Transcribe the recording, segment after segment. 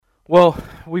Well,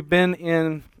 we've been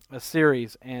in a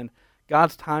series, and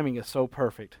God's timing is so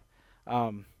perfect.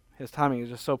 His timing is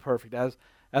just so perfect. As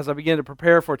I began to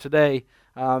prepare for today,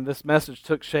 this message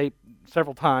took shape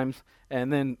several times,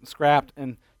 and then scrapped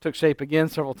and took shape again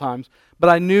several times. But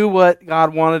I knew what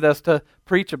God wanted us to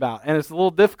preach about, and it's a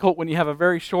little difficult when you have a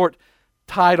very short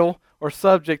title or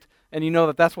subject, and you know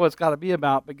that that's what it's got to be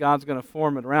about, but God's going to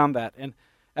form it around that. And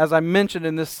as I mentioned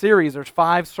in this series, there's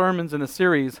 5 sermons in a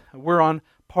series. We're on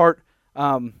part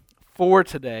 4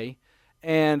 today,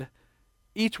 and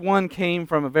each one came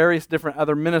from various different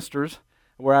other ministers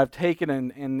where I've taken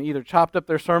and either chopped up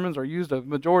their sermons or used a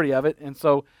majority of it. And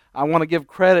so I want to give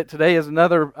credit. Today is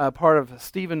another part of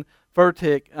Stephen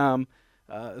Furtick's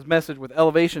message with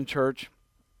Elevation Church,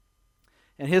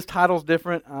 and his title's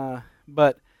different,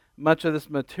 but much of this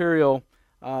material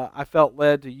I felt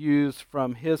led to use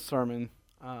from his sermon.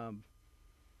 But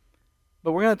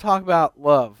we're going to talk about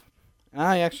love. And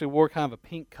I actually wore kind of a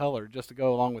pink color just to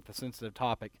go along with the sensitive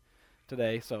topic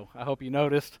today, so I hope you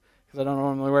noticed, because I don't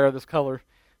normally wear this color,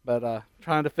 but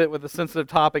trying to fit with the sensitive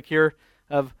topic here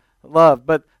of love.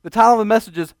 But the title of the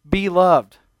message is Be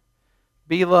Loved.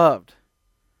 Be Loved.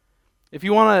 If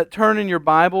you want to turn in your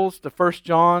Bibles to 1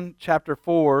 John chapter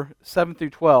 4, 7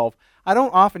 through 12, I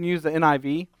don't often use the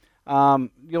NIV.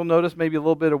 You'll notice maybe a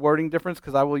little bit of wording difference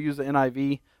because I will use the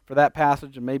NIV for that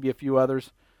passage and maybe a few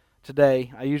others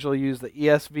today. I usually use the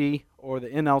ESV or the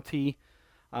NLT,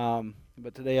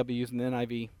 but today I'll be using the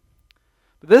NIV.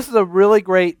 But this is a really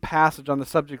great passage on the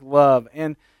subject of love.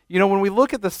 And, you know, when we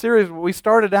look at the series, we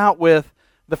started out with,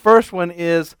 the first one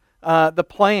is the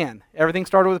plan. Everything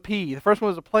started with a P. The first one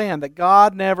was a plan, that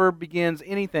God never begins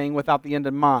anything without the end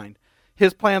in mind.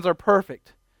 His plans are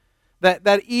perfect.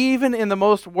 That even in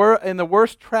the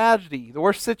worst tragedy, the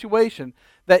worst situation,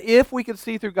 that if we could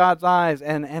see through God's eyes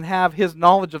and have His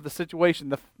knowledge of the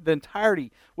situation, the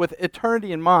entirety, with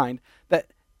eternity in mind, that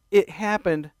it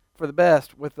happened for the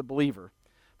best with the believer.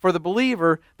 For the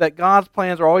believer, that God's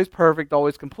plans are always perfect,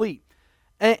 always complete.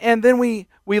 And then we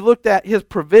looked at His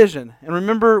provision. And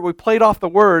remember, we played off the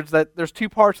words that there's 2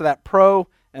 parts of that, pro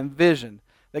and vision.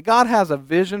 That God has a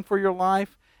vision for your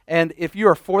life. And if you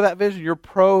are for that vision, you're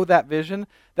pro that vision,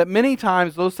 that many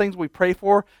times those things we pray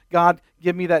for, God,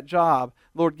 give me that job.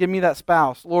 Lord, give me that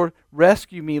spouse. Lord,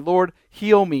 rescue me. Lord,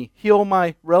 heal me. Heal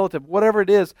my relative. Whatever it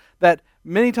is, that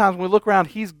many times when we look around,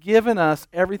 He's given us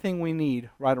everything we need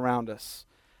right around us.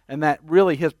 And that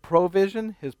really His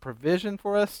provision, His provision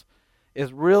for us,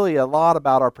 is really a lot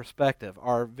about our perspective,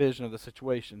 our vision of the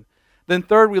situation. Then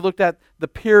third, we looked at the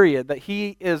period, that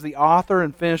He is the author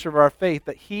and finisher of our faith,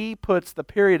 that He puts the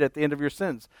period at the end of your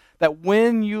sentence. That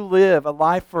when you live a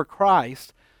life for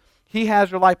Christ, He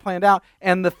has your life planned out,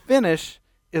 and the finish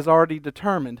is already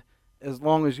determined as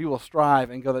long as you will strive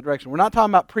and go that direction. We're not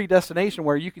talking about predestination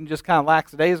where you can just kind of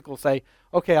lackadaisical say,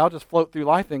 okay, I'll just float through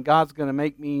life and God's going to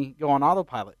make me go on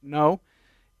autopilot. No,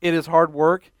 it is hard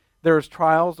work. There's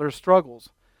trials, there's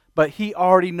struggles, but He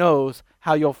already knows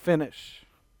how you'll finish.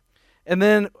 And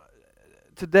then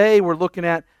today we're looking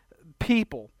at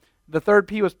people. The third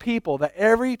P was people, that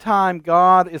every time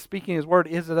God is speaking His word,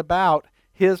 is it about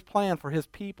His plan for His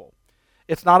people.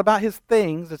 It's not about His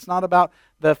things. It's not about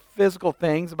the physical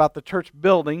things, about the church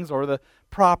buildings or the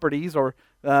properties or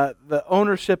the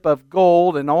ownership of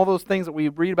gold and all those things that we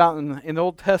read about in the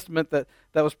Old Testament that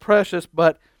was precious,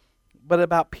 but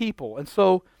about people. And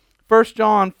so 1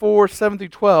 John 4, 7 through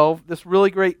 12, this really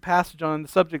great passage on the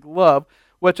subject of love,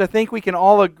 which I think we can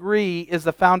all agree is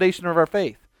the foundation of our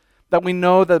faith. That we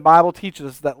know that the Bible teaches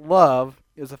us that love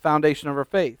is the foundation of our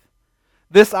faith.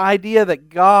 This idea that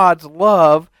God's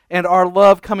love and our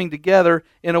love coming together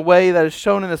in a way that is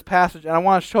shown in this passage, and I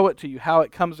want to show it to you, how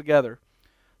it comes together.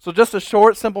 So just a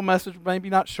short, simple message, maybe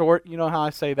not short, you know how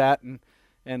I say that,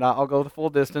 and I'll go the full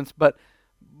distance, but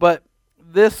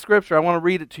this scripture, I want to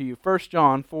read it to you, 1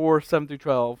 John 4, 7 through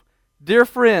 12. Dear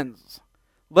friends,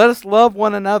 let us love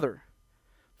one another,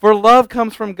 for love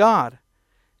comes from God.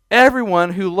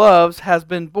 Everyone who loves has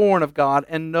been born of God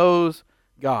and knows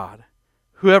God.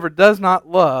 Whoever does not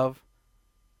love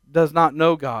does not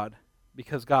know God,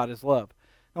 because God is love.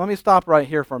 Now let me stop right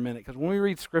here for a minute, because when we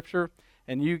read Scripture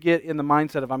and you get in the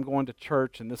mindset of I'm going to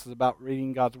church and this is about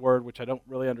reading God's Word, which I don't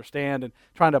really understand, and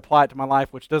trying to apply it to my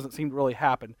life, which doesn't seem to really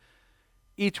happen,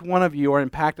 each one of you are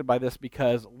impacted by this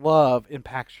because love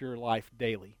impacts your life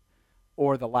daily,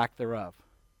 or the lack thereof.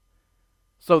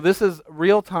 So this is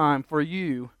real time for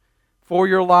you, for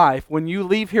your life. When you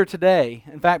leave here today,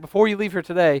 in fact, before you leave here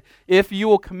today, if you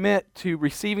will commit to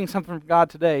receiving something from God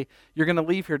today, you're going to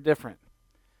leave here different.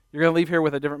 You're going to leave here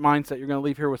with a different mindset. You're going to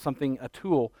leave here with something, a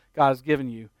tool God has given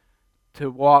you to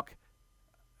walk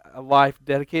a life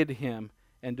dedicated to Him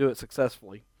and do it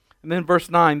successfully. And then verse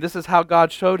 9, this is how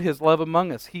God showed His love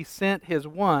among us. He sent His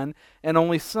one and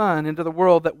only Son into the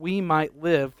world that we might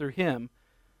live through Him.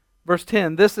 Verse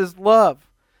 10, this is love.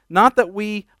 Not that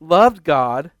we loved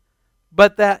God,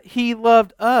 but that He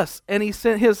loved us, and He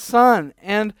sent His Son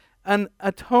and an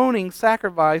atoning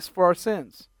sacrifice for our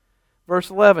sins.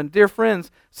 Verse 11, dear friends,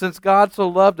 since God so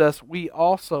loved us, we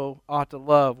also ought to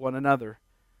love one another.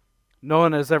 No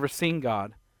one has ever seen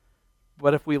God,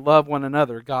 but if we love one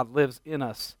another, God lives in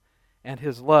us, and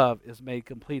His love is made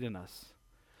complete in us.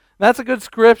 That's a good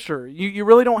scripture. You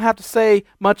really don't have to say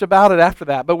much about it after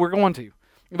that, but we're going to.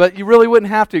 But you really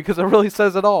wouldn't have to, because it really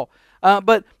says it all.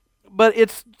 But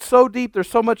it's so deep, there's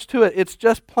so much to it. It's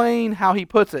just plain how he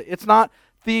puts it. It's not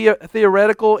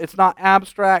theoretical, it's not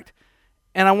abstract.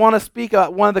 And I want to speak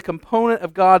about one of the component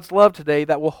of God's love today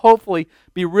that will hopefully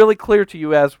be really clear to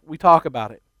you as we talk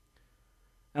about it.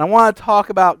 And I want to talk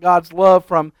about God's love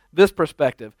from this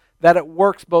perspective, that it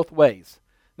works both ways.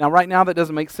 Now, right now that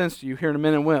doesn't make sense to you. Here in a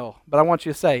minute it will. But I want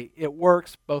you to say, it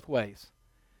works both ways.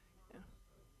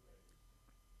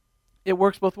 It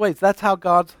works both ways. That's how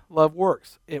God's love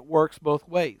works. It works both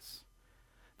ways.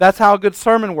 That's how a good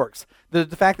sermon works. The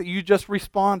fact that you just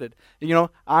responded. You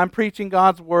know, I'm preaching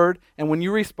God's word, and when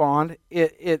you respond,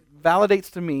 it validates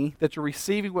to me that you're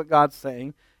receiving what God's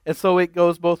saying, and so it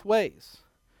goes both ways.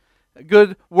 A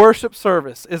good worship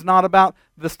service is not about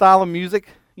the style of music,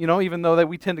 you know, even though that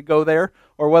we tend to go there,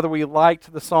 or whether we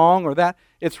liked the song or that.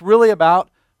 It's really about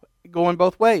going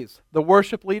both ways. The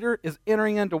worship leader is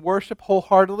entering into worship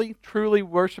wholeheartedly, truly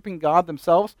worshiping God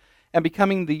themselves, and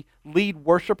becoming the lead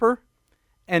worshiper.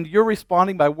 And you're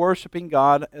responding by worshiping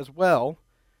God as well,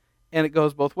 and it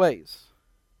goes both ways.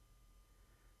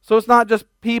 So it's not just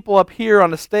people up here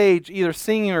on the stage either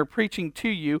singing or preaching to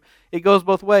you. It goes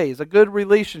both ways. A good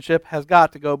relationship has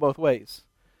got to go both ways.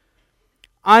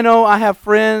 I know I have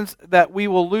friends that we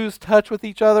will lose touch with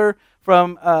each other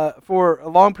for a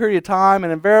long period of time,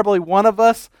 and invariably one of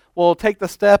us will take the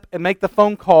step and make the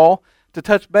phone call to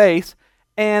touch base,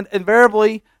 and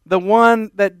invariably the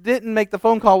one that didn't make the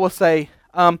phone call will say,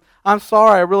 I'm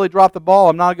sorry, I really dropped the ball.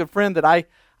 I'm not a good friend that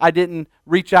I didn't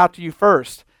reach out to you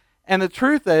first. And the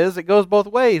truth is, it goes both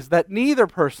ways, that neither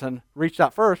person reached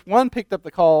out first. One picked up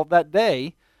the call that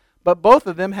day, but both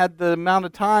of them had the amount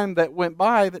of time that went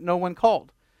by that no one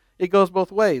called. It goes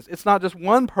both ways. It's not just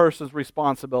one person's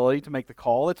responsibility to make the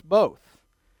call, it's both.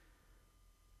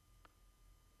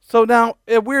 So now,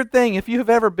 a weird thing, if you have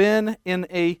ever been in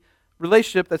a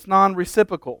relationship that's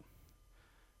non-reciprocal,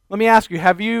 let me ask you,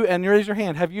 and raise your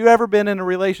hand, have you ever been in a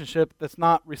relationship that's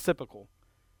not reciprocal?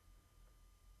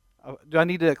 Do I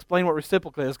need to explain what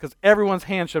reciprocal is? Because everyone's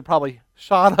hand should probably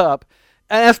shot up,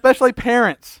 and especially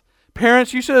parents.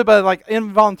 Parents, you should have been like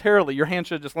involuntarily, your hand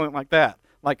should have just went like that.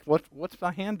 Like, what's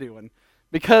my hand doing?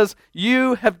 Because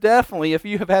you have definitely, if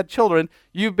you have had children,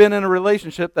 you've been in a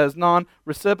relationship that is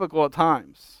non-reciprocal at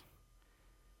times.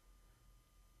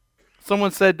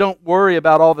 Someone said, don't worry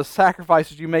about all the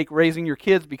sacrifices you make raising your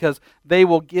kids because they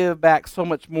will give back so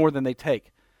much more than they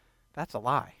take. That's a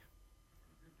lie.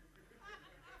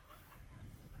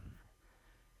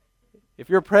 If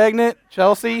you're pregnant,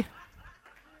 Chelsea,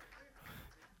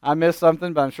 I missed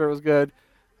something, but I'm sure it was good.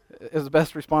 It was the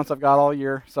best response I've got all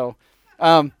year. So,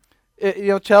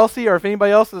 Chelsea, or if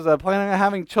anybody else is planning on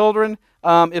having children,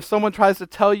 if someone tries to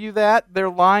tell you that, they're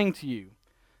lying to you.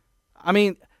 I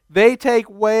mean, they take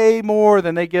way more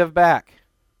than they give back.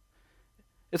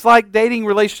 It's like dating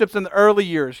relationships in the early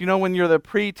years. You know, when you're the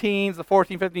pre-teens, the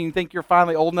 14, 15, you think you're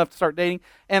finally old enough to start dating.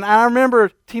 And I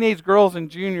remember teenage girls in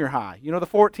junior high, you know, the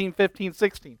 14, 15,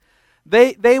 16.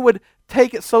 They would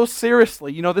take it so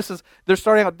seriously. You know, they're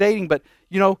starting out dating, but,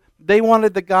 you know, they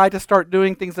wanted the guy to start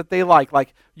doing things that they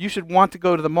like you should want to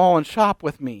go to the mall and shop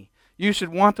with me. You should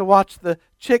want to watch the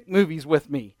chick movies with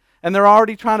me. And they're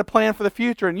already trying to plan for the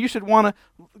future, and you should want to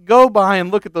go by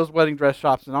and look at those wedding dress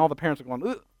shops, and all the parents are going,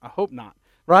 ugh, I hope not,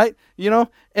 right? You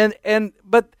know,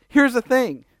 but here's the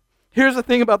thing. Here's the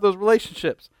thing about those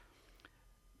relationships.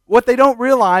 What they don't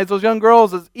realize, those young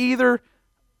girls, is either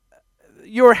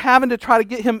you're having to try to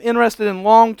get him interested in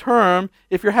long term.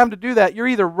 If you're having to do that, you're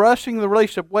either rushing the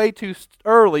relationship way too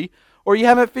early, or you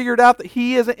haven't figured out that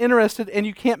he isn't interested and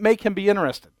you can't make him be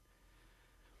interested.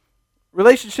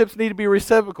 Relationships need to be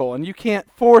reciprocal, and you can't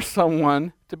force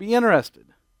someone to be interested.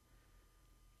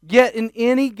 Yet in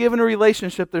any given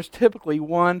relationship, there's typically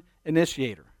one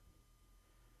initiator.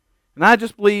 And I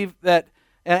just believe that,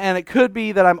 and it could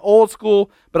be that I'm old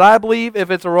school, but I believe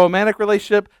if it's a romantic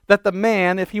relationship, that the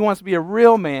man, if he wants to be a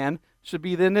real man, should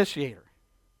be the initiator.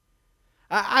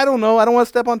 I don't know. I don't want to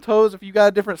step on toes if you got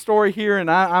a different story here and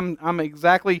I'm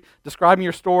exactly describing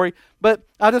your story. But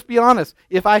I'll just be honest.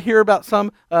 If I hear about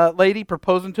some lady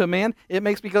proposing to a man, it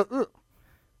makes me go, ugh.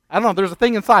 I don't know. There's a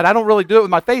thing inside. I don't really do it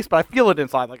with my face, but I feel it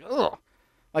inside. Like, ugh.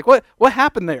 Like, what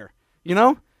happened there? You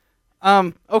know?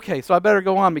 Okay, so I better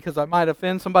go on because I might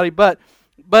offend somebody. But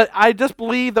I just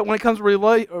believe that when it comes to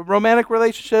romantic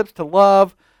relationships, to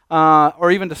love,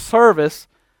 or even to service,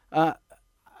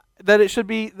 that it should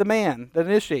be the man that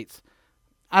initiates.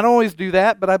 I don't always do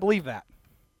that, but I believe that.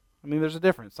 I mean, there's a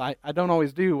difference. I don't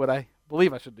always do what I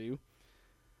believe I should do.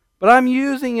 But I'm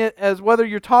using it as whether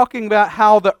you're talking about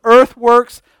how the earth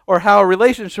works or how a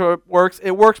relationship works,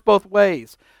 it works both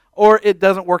ways. Or it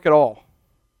doesn't work at all.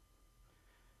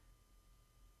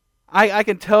 I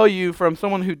can tell you from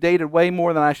someone who dated way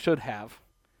more than I should have.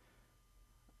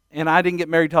 And I didn't get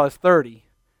married till I was 30.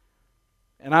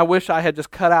 And I wish I had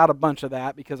just cut out a bunch of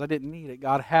that because I didn't need it.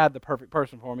 God had the perfect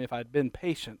person for me if I had been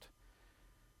patient.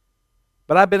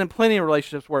 But I've been in plenty of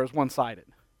relationships where it's one-sided.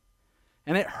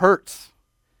 And it hurts.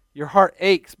 Your heart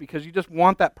aches because you just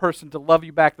want that person to love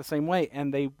you back the same way,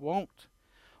 and they won't.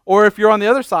 Or if you're on the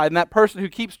other side and that person who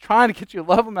keeps trying to get you to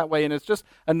love them that way, and it's just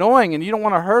annoying, and you don't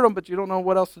want to hurt them, but you don't know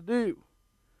what else to do.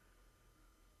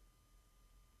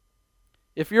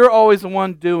 If you're always the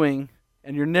one doing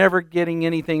and you're never getting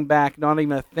anything back, not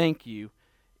even a thank you,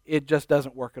 it just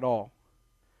doesn't work at all.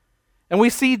 And we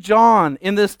see John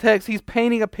in this text, he's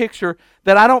painting a picture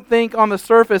that I don't think on the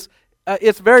surface,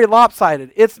 it's very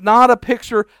lopsided. It's not a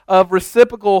picture of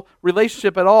reciprocal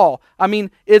relationship at all. I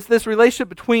mean, it's this relationship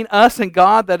between us and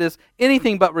God that is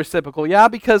anything but reciprocal. Yeah,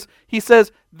 because he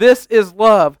says, this is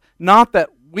love, not that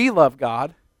we love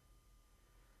God,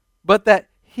 but that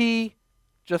he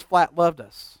just flat loved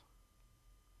us.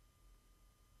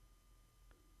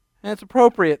 And it's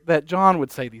appropriate that John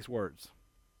would say these words.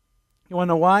 You want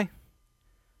to know why?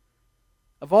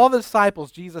 Of all the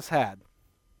disciples Jesus had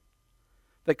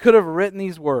that could have written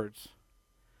these words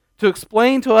to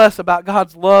explain to us about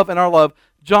God's love and our love,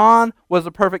 John was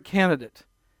a perfect candidate.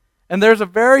 And there's a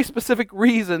very specific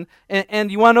reason,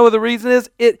 and you want to know what the reason is?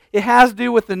 It has to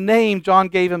do with the name John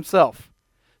gave himself.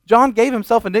 John gave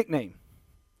himself a nickname.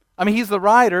 I mean, he's the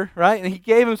writer, right? And he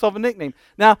gave himself a nickname.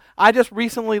 Now, I just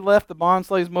recently left the Bond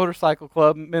Slaves Motorcycle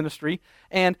Club ministry,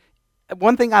 and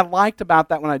one thing I liked about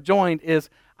that when I joined is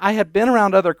I had been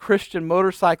around other Christian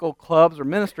motorcycle clubs or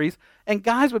ministries, and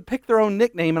guys would pick their own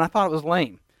nickname, and I thought it was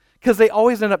lame because they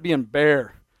always end up being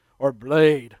Bear or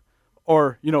Blade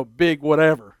or, big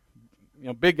whatever,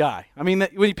 big guy. I mean,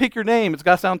 when you pick your name, it's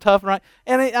got to sound tough, right?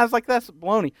 And I was like, that's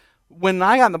baloney. When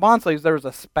I got in the Bond Slaves, there was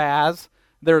a Spaz.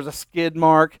 There was a Skid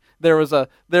Mark. There was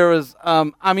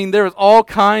all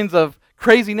kinds of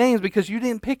crazy names because you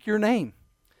didn't pick your name.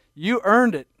 You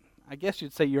earned it. I guess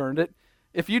you'd say you earned it.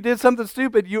 If you did something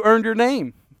stupid, you earned your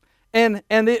name. And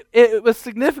it was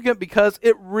significant because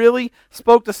it really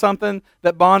spoke to something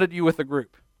that bonded you with the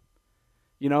group.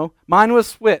 Mine was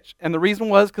Switch. And the reason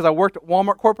was because I worked at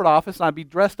Walmart corporate office and I'd be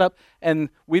dressed up and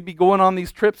we'd be going on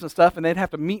these trips and stuff and they'd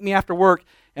have to meet me after work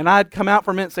and I'd come out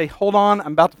for a minute and say, hold on,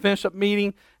 I'm about to finish up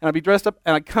meeting, and I'd be dressed up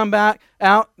and I'd come back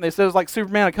out and they said it was like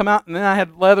Superman. I'd come out and then I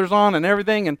had leathers on and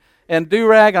everything and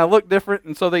do-rag and I looked different,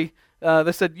 and so they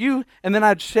said, you, and then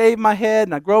I'd shave my head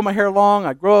and I'd grow my hair long,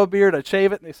 I'd grow a beard, I'd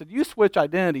shave it, and they said, you switch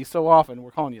identities so often,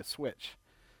 we're calling you a Switch.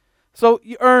 So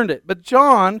you earned it. But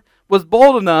John was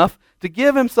bold enough to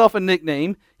give himself a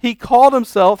nickname. He called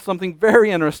himself something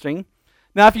very interesting.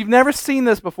 Now, if you've never seen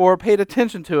this before, paid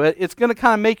attention to it, it's going to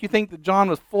kind of make you think that John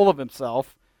was full of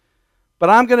himself. But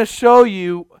I'm going to show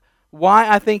you why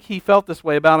I think he felt this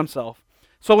way about himself.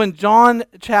 So in John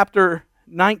chapter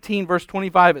 19, verse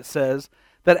 25, it says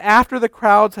that after the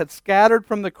crowds had scattered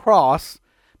from the cross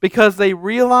because they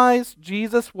realized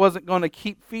Jesus wasn't going to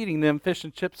keep feeding them fish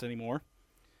and chips anymore.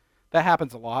 That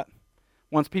happens a lot.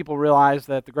 Once people realize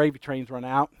that the gravy train's run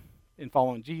out in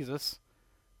following Jesus,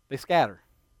 they scatter.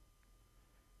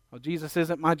 Well, Jesus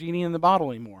isn't my genie in the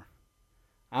bottle anymore.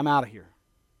 I'm out of here.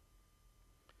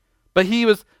 But he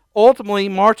was ultimately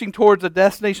marching towards a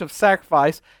destination of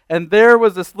sacrifice, and there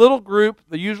was this little group,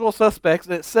 the usual suspects,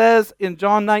 and it says in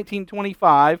John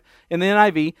 19:25 in the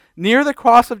NIV, near the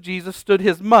cross of Jesus stood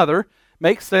his mother.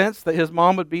 Makes sense that his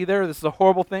mom would be there. This is a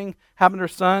horrible thing happened to her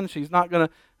son. She's not going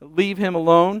to leave him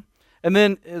alone. And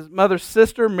then his mother's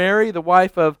sister, Mary, the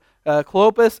wife of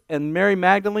Clopas, and Mary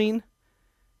Magdalene.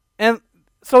 And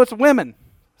so it's women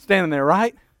standing there,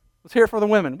 right? Let's hear it for the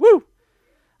women. Woo!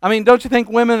 I mean, don't you think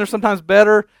women are sometimes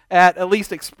better at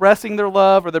least expressing their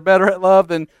love, or they're better at love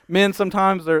than men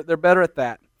sometimes? They're better at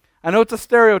that. I know it's a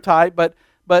stereotype, but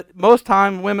most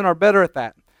time women are better at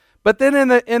that. But then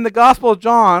in the Gospel of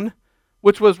John,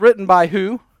 which was written by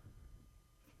who?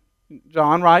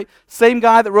 John, right? Same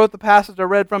guy that wrote the passage I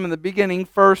read from in the beginning,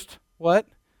 first, what?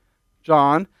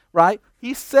 John, right?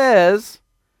 He says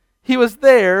he was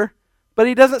there, but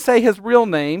he doesn't say his real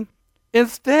name.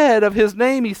 Instead of his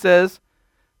name, he says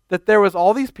that there was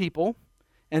all these people,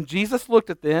 and Jesus looked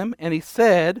at them, and he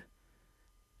said,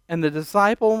 and the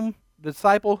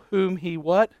disciple whom he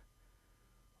what?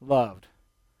 Loved.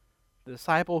 The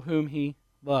disciple whom he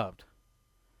loved.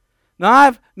 Now,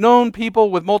 I've known people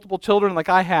with multiple children like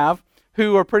I have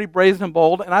who are pretty brazen and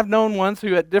bold, and I've known ones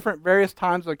who at different various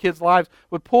times of their kids' lives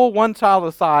would pull one child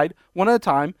aside, one at a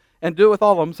time, and do it with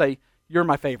all of them, say, you're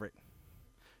my favorite.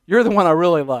 You're the one I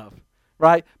really love,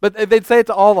 right? But they'd say it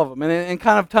to all of them, and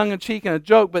kind of tongue-in-cheek and a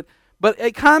joke, but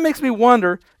it kind of makes me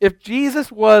wonder if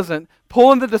Jesus wasn't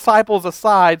pulling the disciples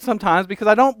aside sometimes, because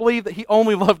I don't believe that he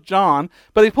only loved John,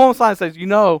 but he pulls them aside and says, you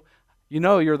know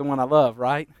you're the one I love,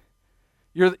 right?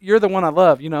 You're the one I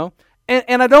love,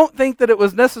 And I don't think that it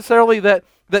was necessarily that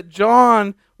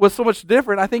John was so much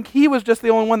different. I think he was just the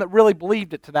only one that really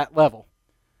believed it to that level.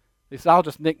 He said, I'll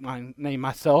just nickname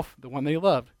myself the one they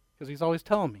loved, because he's always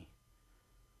telling me.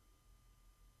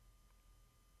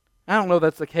 I don't know if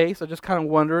that's the case. I just kind of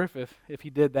wonder if he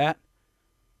did that.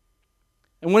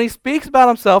 And when he speaks about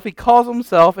himself, he calls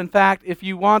himself, in fact, if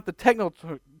you want the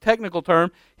technical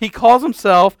term, he calls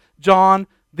himself John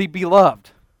the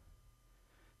Beloved.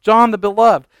 John the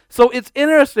Beloved. So it's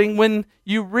interesting when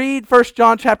you read 1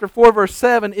 John chapter 4, verse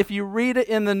 7, if you read it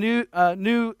in the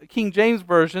New King James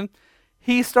Version,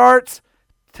 he starts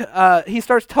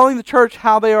telling the church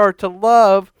how they are to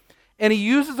love, and he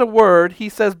uses a word. He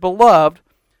says, beloved.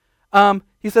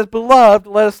 He says, beloved,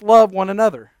 let us love one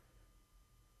another.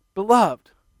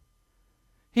 Beloved.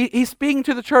 He's speaking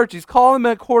to the church. He's calling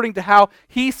them according to how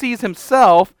he sees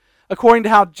himself, according to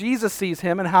how Jesus sees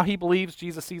him, and how he believes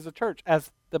Jesus sees the church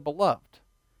as the beloved.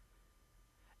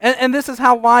 And this is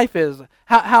how life is.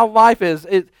 How life is.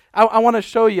 I want to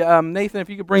show you, Nathan, if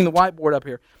you could bring the whiteboard up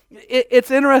here.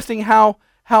 It's interesting how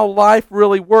life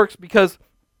really works, because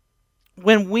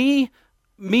when we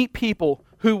meet people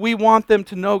who we want them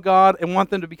to know God and want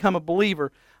them to become a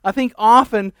believer, I think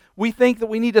often we think that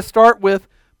we need to start with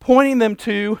pointing them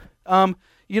to,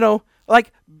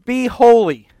 like, be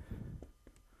holy.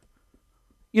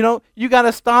 You got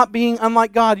to stop being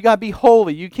unlike God. You got to be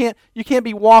holy. You can't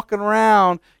be walking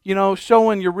around,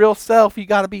 showing your real self. You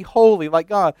got to be holy like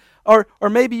God. Or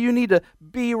maybe you need to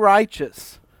be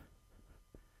righteous.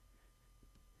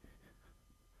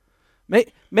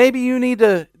 Maybe you need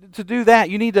to do that.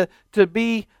 You need to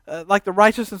be like the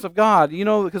righteousness of God,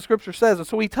 because Scripture says. And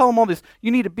so we tell them all this.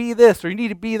 You need to be this or you need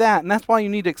to be that, and that's why you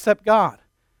need to accept God.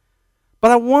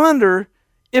 But I wonder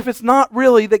if it's not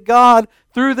really that God,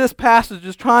 through this passage,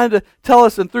 is trying to tell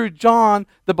us, and through John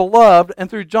the Beloved, and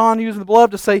through John using the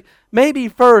Beloved to say, maybe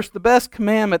first, the best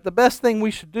commandment, the best thing we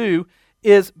should do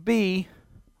is be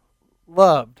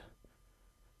loved.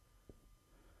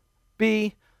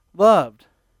 Be loved.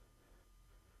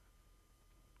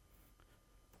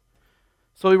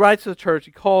 So he writes to the church,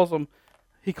 he calls them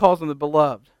the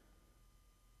Beloved.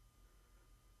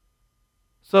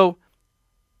 So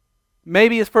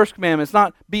maybe his first commandment is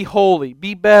not be holy,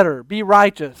 be better, be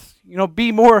righteous,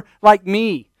 be more like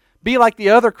me, be like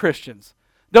the other Christians.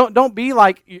 Don't be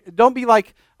like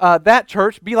that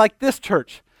church, be like this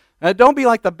church. Don't be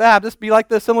like the Baptist, be like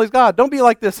the Assemblies of God. Don't be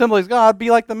like the Assemblies of God, be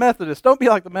like the Methodist. Don't be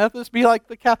like the Methodist, be like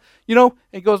the Catholic.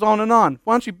 It goes on and on.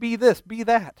 Why don't you be this, be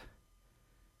that?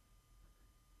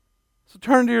 So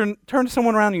turn to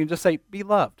someone around you and just say, be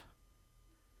loved.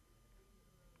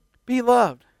 Be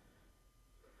loved.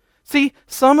 See,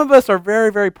 some of us are very,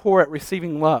 very poor at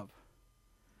receiving love.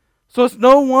 So it's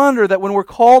no wonder that when we're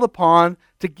called upon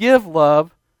to give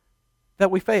love,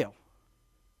 that we fail.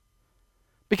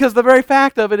 Because the very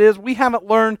fact of it is we haven't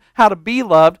learned how to be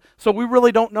loved, so we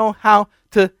really don't know how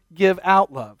to give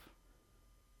out love.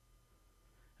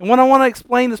 And when I want to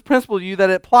explain this principle to you, that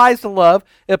it applies to love,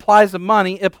 it applies to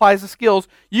money, it applies to skills,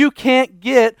 you can't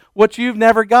get what you've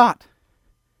never got.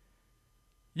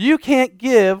 You can't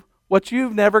give what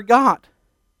you've never got.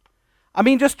 I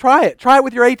mean, just try it. Try it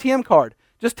with your ATM card.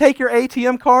 Just take your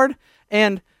ATM card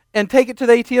and take it to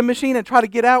the ATM machine and try to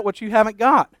get out what you haven't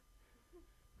got.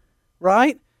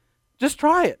 Right? Just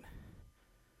try it.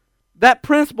 That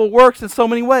principle works in so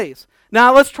many ways.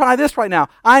 Now, let's try this right now.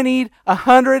 I need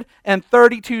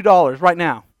 $132 right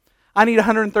now. I need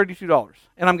 $132,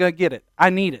 and I'm going to get it. I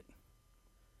need it.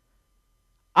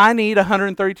 I need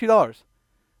 $132.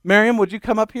 Miriam, would you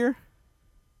come up here?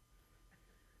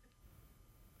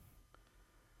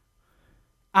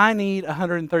 I need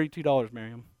 $132,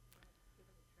 Miriam.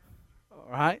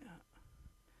 All right.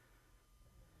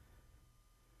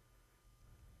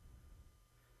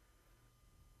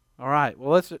 All right.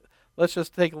 Well, let's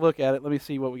just take a look at it. Let me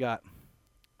see what we got.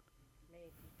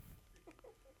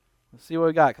 Let's see what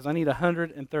we got, because I need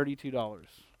 $132.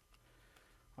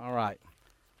 All right.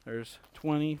 There's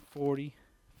 20, 40,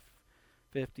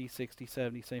 50, 60,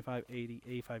 70, 75, 80,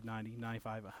 85, 90,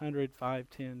 95, 100, 5,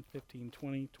 10, 15,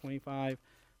 20, 25.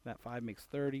 That 5 makes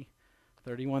 30,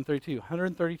 31, 32.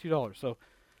 $132. So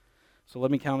let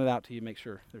me count it out to you, make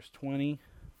sure. There's 20,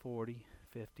 40,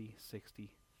 50, 60,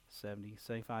 70,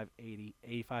 75, 80,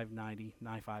 85, 90,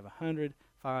 95, 100,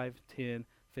 5, 10,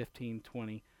 15,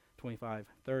 20, 25,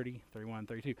 30, 31,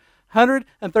 32.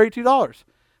 $132.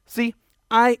 See,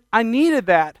 I needed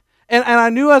that. And I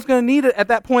knew I was going to need it at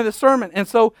that point of the sermon. And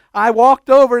so I walked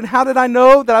over, and how did I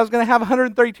know that I was going to have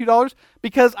 $132?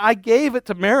 Because I gave it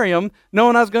to Miriam,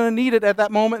 knowing I was going to need it at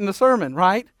that moment in the sermon,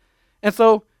 right? And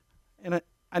so,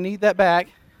 I need that back.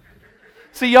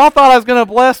 See, y'all thought I was going to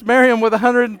bless Miriam with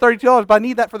 $132, but I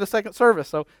need that for the second service.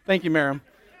 So thank you, Miriam.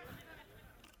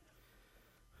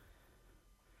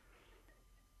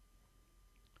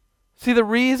 See, the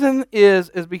reason is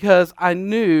because I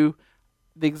knew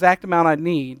the exact amount I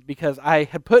need, because I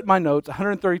had put in my notes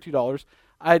 $132.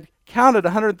 I'd counted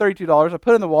 $132. I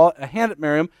put it in the wallet. I handed it to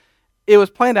Miriam. It was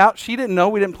planned out. She didn't know.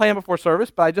 We didn't plan before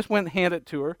service, but I just went and handed it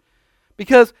to her.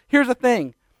 Because here's the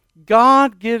thing.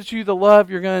 God gives you the love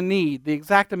you're going to need, the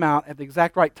exact amount at the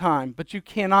exact right time, but you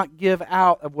cannot give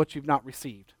out of what you've not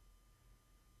received.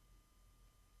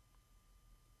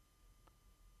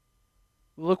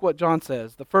 Look what John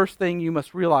says. The first thing you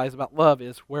must realize about love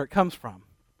is where it comes from.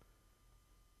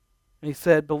 And he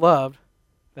said, beloved,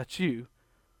 that's you,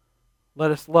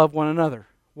 let us love one another.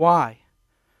 Why?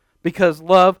 Because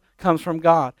love comes from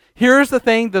God. Here's the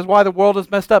thing that's why the world is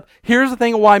messed up. Here's the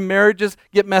thing of why marriages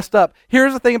get messed up.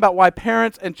 Here's the thing about why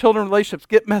parents and children relationships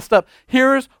get messed up.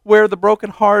 Here's where the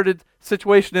brokenhearted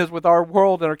situation is with our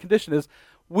world and our condition is.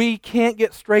 We can't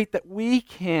get straight that we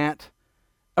can't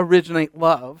originate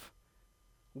love.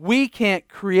 We can't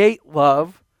create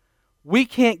love. We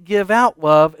can't give out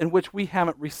love in which we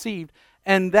haven't received.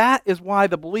 And that is why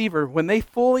the believer, when they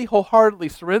fully, wholeheartedly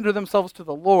surrender themselves to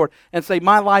the Lord and say,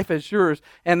 my life is yours,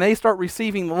 and they start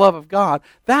receiving the love of God,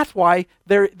 that's why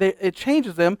it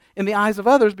changes them in the eyes of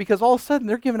others, because all of a sudden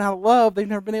they're giving out love they've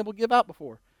never been able to give out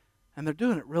before. And they're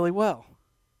doing it really well.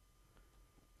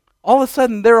 All of a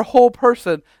sudden they're a whole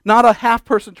person, not a half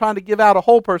person trying to give out a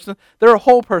whole person. They're a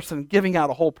whole person giving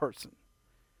out a whole person.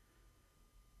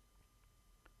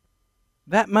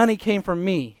 That money came from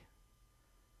me.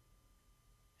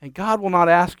 And God will not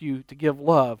ask you to give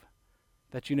love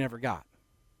that you never got.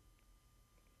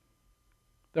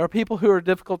 There are people who are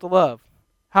difficult to love.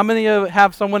 How many of you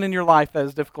have someone in your life that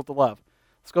is difficult to love?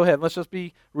 Let's go ahead. Let's just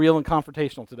be real and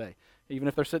confrontational today. Even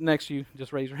if they're sitting next to you,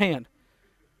 just raise your hand.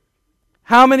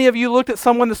 How many of you looked at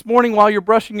someone this morning while you're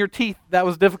brushing your teeth that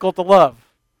was difficult to love?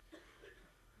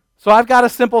 So I've got a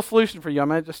simple solution for you. I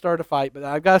might just start a fight, but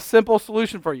I've got a simple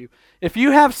solution for you. If you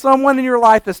have someone in your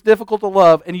life that's difficult to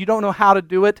love and you don't know how to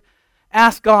do it,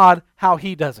 ask God how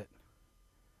He does it.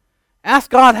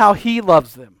 Ask God how He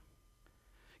loves them.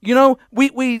 You know,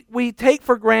 we take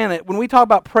for granted, when we talk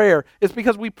about prayer, it's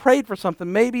because we prayed for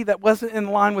something maybe that wasn't in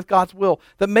line with God's will,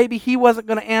 that maybe He wasn't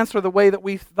going to answer the way that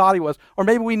we thought He was, or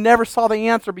maybe we never saw the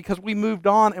answer because we moved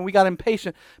on and we got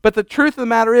impatient. But the truth of the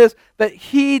matter is that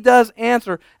He does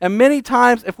answer, and many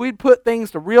times if we'd put things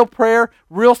to real prayer,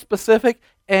 real specific,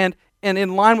 and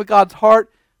in line with God's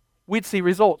heart, we'd see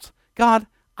results. God,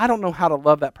 I don't know how to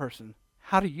love that person.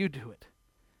 How do you do it?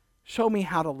 Show me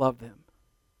how to love them.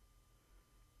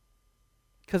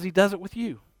 Because He does it with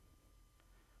you.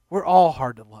 We're all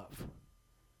hard to love.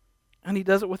 And He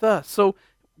does it with us. So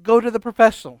go to the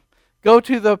professional. Go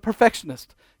to the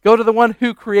perfectionist. Go to the one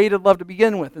who created love to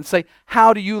begin with and say,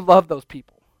 how do you love those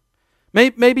people?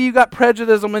 Maybe you got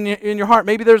prejudice in your heart.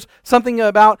 Maybe there's something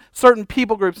about certain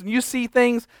people groups and you see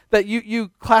things that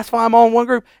you classify them all in one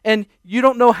group and you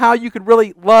don't know how you could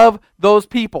really love those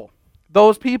people.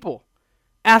 Those people.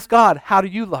 Ask God, how do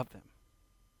you love them?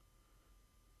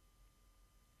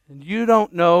 And you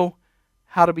don't know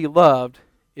how to be loved.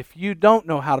 If you don't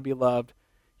know how to be loved,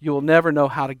 you will never know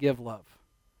how to give love.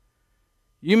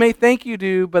 You may think you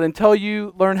do, but until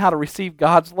you learn how to receive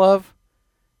God's love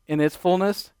in its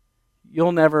fullness,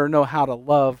 you'll never know how to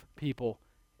love people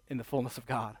in the fullness of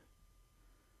God.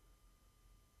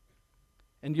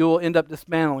 And you'll end up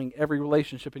dismantling every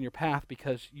relationship in your path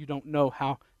because you don't know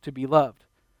how to be loved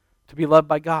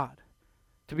by God,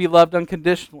 to be loved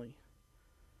unconditionally.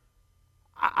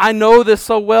 I know this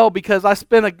so well because I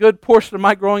spent a good portion of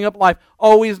my growing up life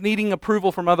always needing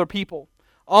approval from other people,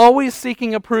 always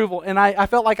seeking approval, and I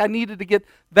felt like I needed to get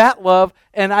that love,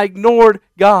 and I ignored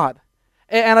God.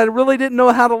 And I really didn't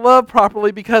know how to love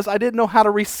properly because I didn't know how to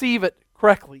receive it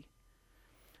correctly.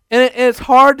 And it's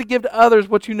hard to give to others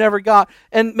what you never got.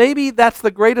 And maybe that's the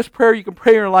greatest prayer you can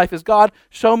pray in your life is, God,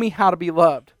 show me how to be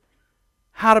loved.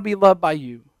 How to be loved by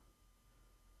you.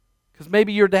 Because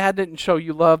maybe your dad didn't show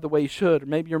you love the way he should. Or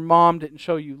maybe your mom didn't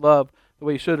show you love the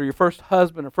way you should. Or your first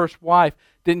husband or first wife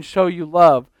didn't show you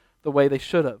love the way they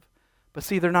should have. But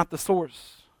see, they're not the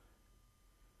source.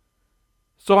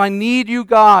 So I need you,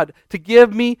 God, to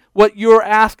give me what you're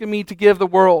asking me to give the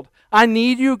world. I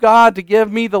need you, God, to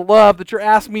give me the love that you're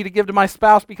asking me to give to my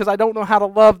spouse because I don't know how to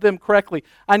love them correctly.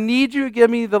 I need you to give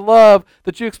me the love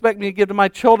that you expect me to give to my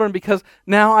children because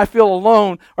now I feel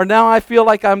alone or now I feel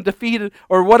like I'm defeated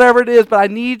or whatever it is, but I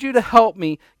need you to help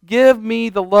me. Give me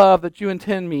the love that you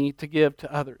intend me to give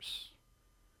to others.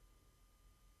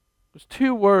 There's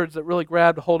two words that really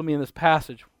grabbed a hold of me in this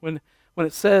passage. When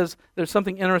it says, there's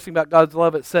something interesting about God's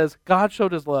love, it says, God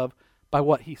showed his love by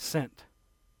what he sent.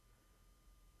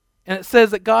 And it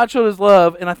says that God showed his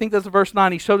love, and I think that's verse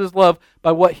 9, he showed his love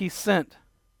by what he sent.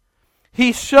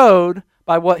 He showed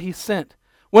by what he sent.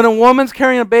 When a woman's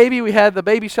carrying a baby, we had the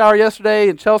baby shower yesterday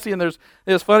in Chelsea, and it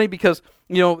was funny because,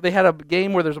 they had a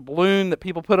game where there's a balloon that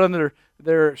people put under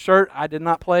their shirt. I did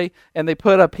not play. And they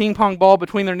put a ping pong ball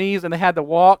between their knees, and they had to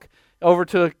walk over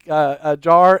to a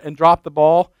jar and drop the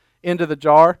ball into the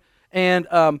jar. And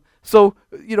so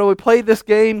we played this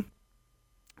game,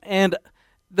 and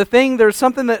there's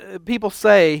something that people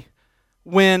say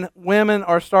when women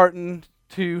are starting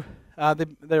to,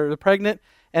 they're pregnant,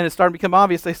 and it's starting to become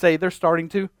obvious. They say they're starting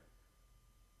to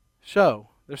show.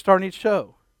 They're starting to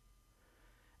show.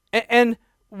 And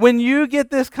when you get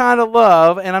this kind of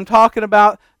love, and I'm talking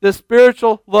about the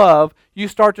spiritual love, you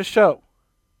start to show.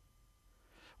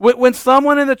 When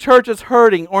someone in the church is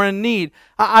hurting or in need,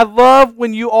 I love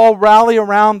when you all rally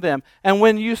around them and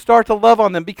when you start to love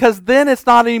on them, because then it's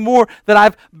not anymore that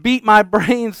I've beat my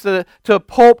brains to a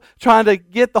pulp trying to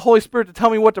get the Holy Spirit to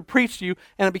tell me what to preach to you,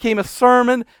 and it became a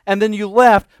sermon and then you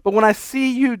left. But when I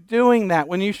see you doing that,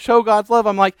 when you show God's love,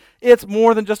 I'm like, it's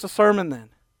more than just a sermon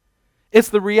then. It's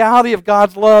the reality of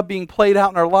God's love being played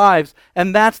out in our lives,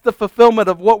 and that's the fulfillment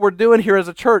of what we're doing here as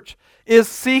a church, is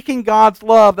seeking God's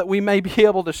love that we may be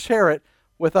able to share it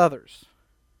with others.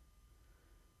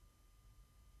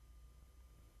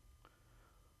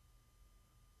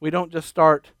 We don't just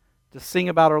start to sing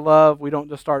about our love. We don't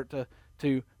just start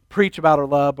to preach about our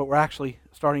love, but we're actually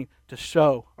starting to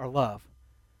show our love.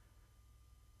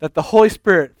 That the Holy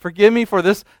Spirit, forgive me for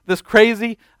this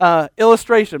crazy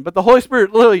illustration, but the Holy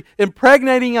Spirit literally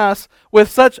impregnating us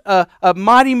with such a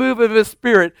mighty move of His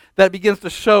Spirit that begins to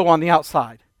show on the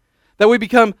outside. That we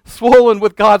become swollen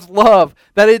with God's love.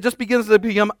 That it just begins to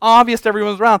become obvious to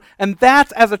everyone's around. And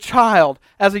that's, as a child,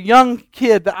 as a young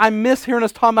kid, that I miss hearing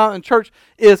us talk about in church,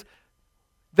 is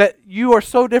that you are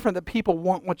so different that people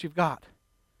want what you've got.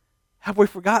 Have we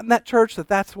forgotten that, church, that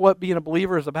that's what being a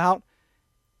believer is about?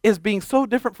 Is being so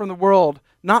different from the world,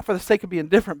 not for the sake of being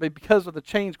different, but because of the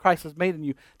change Christ has made in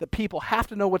you, that people have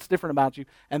to know what's different about you,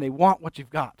 and they want what you've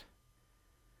got.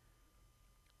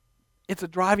 It's a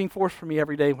driving force for me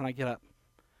every day when I get up.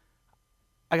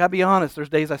 I got to be honest, there's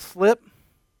days I slip.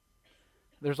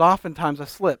 There's often times I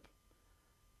slip.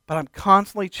 But I'm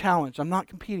constantly challenged. I'm not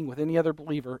competing with any other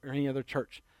believer or any other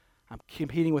church. I'm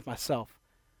competing with myself.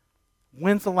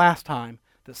 When's the last time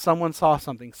that someone saw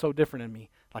something so different in me,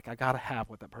 like I got to have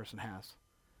what that person has?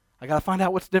 I got to find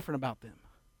out what's different about them.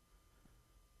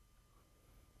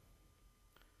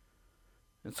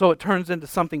 And so it turns into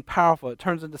something powerful. It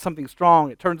turns into something strong.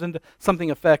 It turns into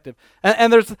something effective.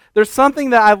 And there's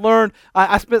something that I learned.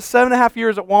 I spent 7.5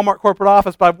 years at Walmart corporate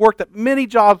office, but I've worked at many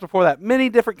jobs before that, many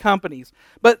different companies.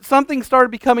 But something started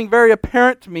becoming very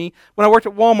apparent to me when I worked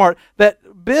at Walmart,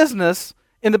 that business,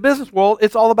 in the business world,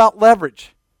 it's all about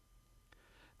leverage.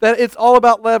 That it's all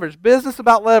about leverage. Business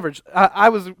about leverage. I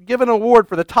was given an award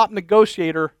for the top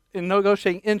negotiator in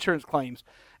negotiating insurance claims.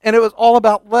 And it was all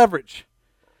about leverage.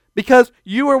 Because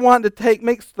you are wanting to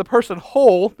make the person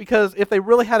whole, because if they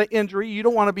really had an injury, you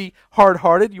don't want to be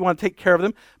hard-hearted. You want to take care of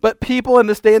them. But people in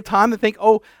this day and time, they think,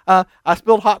 I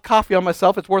spilled hot coffee on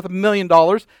myself. It's worth $1 million.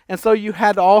 And so you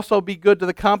had to also be good to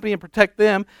the company and protect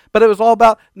them. But it was all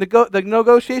about, the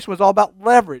negotiation was all about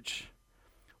leverage.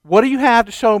 What do you have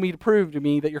to show me to prove to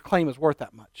me that your claim is worth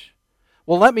that much?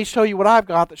 Well, let me show you what I've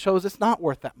got that shows it's not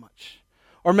worth that much.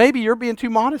 Or maybe you're being too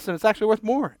modest and it's actually worth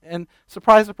more. And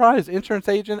surprise, surprise, insurance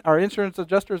agent or insurance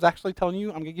adjuster is actually telling you,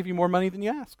 I'm going to give you more money than you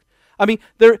ask. I mean,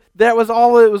 that was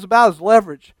all it was about, is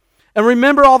leverage. And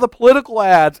remember all the political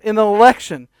ads in the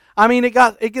election. I mean,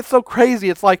 it gets so crazy.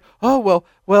 It's like,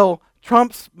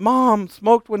 Trump's mom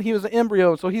smoked when he was an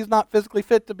embryo, so he's not physically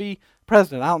fit to be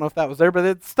president. I don't know if that was there, but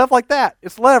it's stuff like that.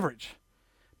 It's leverage.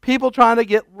 People trying to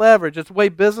get leverage. It's the way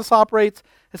business operates.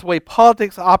 It's the way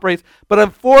politics operates. But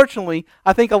unfortunately,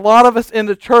 I think a lot of us in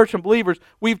the church and believers,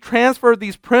 we've transferred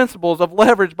these principles of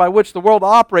leverage by which the world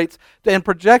operates and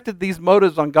projected these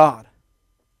motives on God.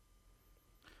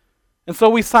 And so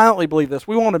we silently believe this.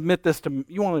 We won't admit this to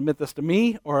you won't admit this to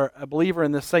me or a believer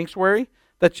in this sanctuary,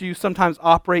 that you sometimes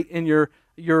operate in your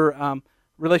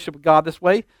relationship with God this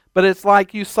way. But it's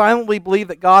like you silently believe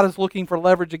that God is looking for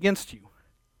leverage against you.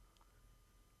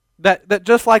 That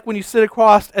just like when you sit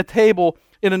across a table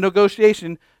in a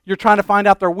negotiation, you're trying to find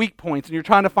out their weak points, and you're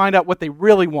trying to find out what they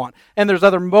really want. And there's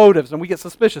other motives, and we get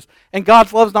suspicious. And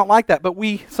God's love's not like that, but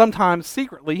we sometimes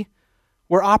secretly,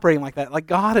 we're operating like that. Like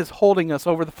God is holding us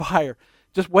over the fire,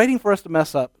 just waiting for us to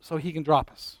mess up so He can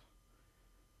drop us.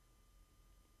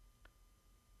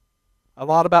 A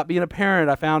lot about being a parent,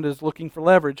 I found, is looking for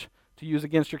leverage to use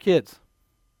against your kids.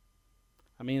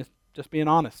 I mean, it's just being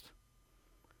honest.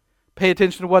 Pay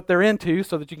attention to what they're into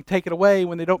so that you can take it away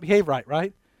when they don't behave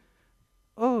right?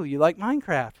 Oh, you like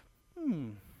Minecraft?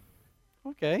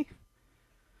 Okay.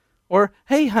 Or,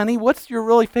 hey, honey, what's your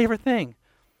really favorite thing?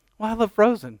 Well, I love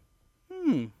Frozen.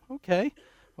 Okay.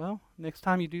 Well, next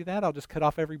time you do that, I'll just cut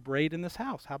off every braid in this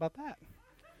house. How about that?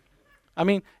 I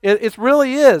mean, it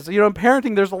really is. You know, in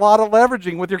parenting, there's a lot of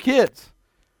leveraging with your kids.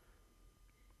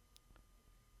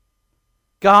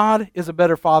 God is a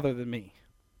better father than me.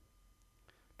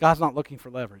 God's not looking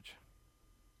for leverage.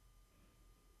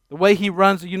 The way He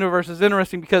runs the universe is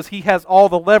interesting because He has all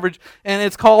the leverage, and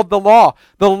it's called the law.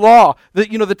 The law,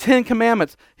 the 10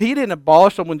 Commandments. He didn't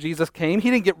abolish them when Jesus came. He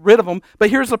didn't get rid of them. But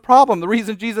here's the problem. The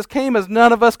reason Jesus came is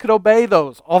none of us could obey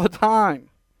those all the time.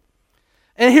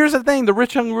 And here's the thing. The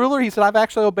rich young ruler, he said, I've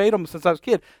actually obeyed them since I was a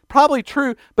kid. Probably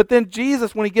true, but then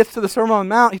Jesus, when He gets to the Sermon on the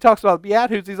Mount, He talks about the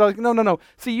Beatitudes. He's like, no.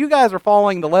 See, you guys are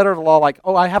following the letter of the law like,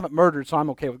 oh, I haven't murdered, so I'm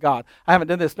okay with God. I haven't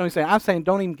done this. No, I'm saying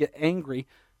don't even get angry.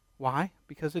 Why?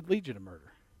 Because it leads you to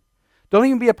murder. Don't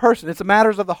even be a person. It's the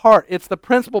matters of the heart. It's the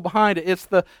principle behind it. It's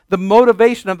the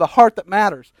motivation of the heart that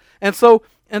matters. And so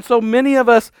many of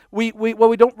us, what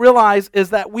we don't realize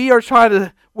is that we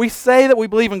say that we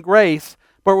believe in grace,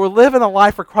 but we're living a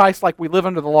life for Christ like we live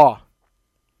under the law.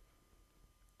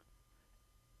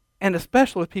 And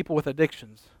especially with people with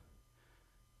addictions.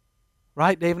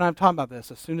 Right? Dave and I have talked about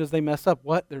this. As soon as they mess up,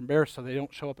 they're embarrassed so they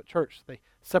don't show up at church. They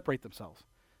separate themselves.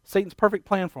 Satan's perfect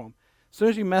plan for them. As soon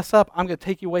as you mess up, I'm going to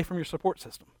take you away from your support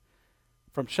system,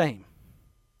 from shame.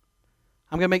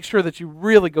 I'm going to make sure that you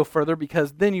really go further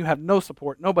because then you have no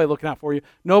support, nobody looking out for you,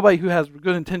 nobody who has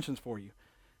good intentions for you.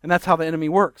 And that's how the enemy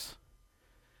works.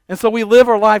 And so we live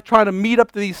our life trying to meet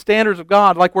up to these standards of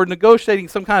God, like we're negotiating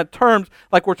some kind of terms,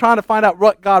 like we're trying to find out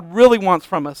what God really wants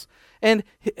from us. And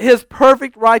His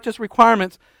perfect righteous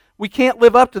requirements, we can't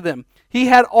live up to them. He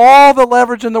had all the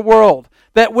leverage in the world,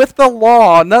 that with the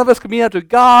law, none of us could be up to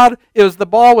God. The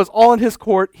ball was all in His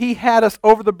court. He had us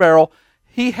over the barrel.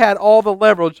 He had all the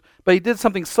leverage, but He did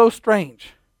something so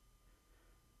strange.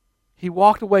 He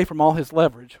walked away from all His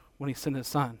leverage when He sent His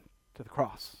Son to the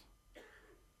cross.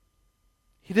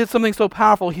 He did something so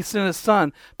powerful, He sent His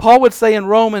Son. Paul would say in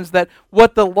Romans that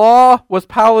what the law was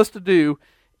powerless to do,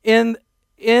 in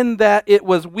that it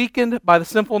was weakened by the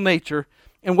sinful nature.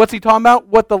 And what's he talking about?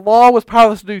 What the law was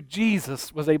powerless to do,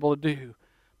 Jesus was able to do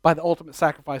by the ultimate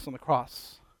sacrifice on the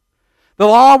cross. The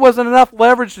law wasn't enough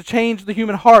leverage to change the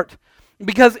human heart,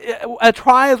 because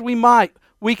try as we might,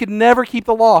 we could never keep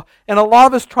the law. And a lot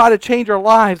of us try to change our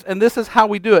lives, and this is how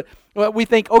we do it. We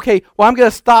think, okay, well, I'm going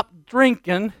to stop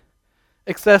drinking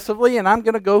excessively, and I'm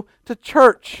going to go to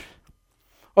church.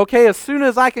 Okay, as soon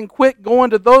as I can quit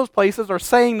going to those places or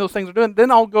saying those things or doing,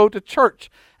 then I'll go to church.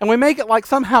 And we make it like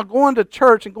somehow going to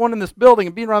church and going in this building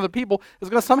and being around other people is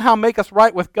going to somehow make us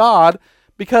right with God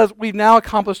because we've now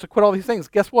accomplished to quit all these things.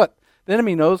 Guess what? The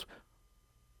enemy knows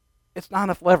it's not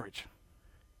enough leverage.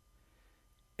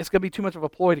 It's going to be too much of a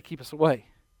ploy to keep us away.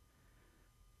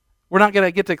 We're not going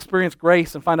to get to experience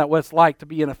grace and find out what it's like to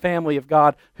be in a family of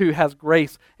God who has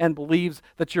grace and believes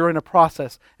that you're in a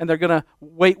process. And they're going to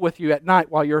wait with you at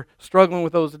night while you're struggling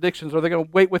with those addictions, or they're going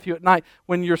to wait with you at night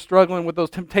when you're struggling with those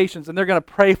temptations, and they're going to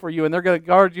pray for you, and they're going to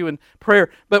guard you in prayer.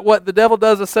 But what the devil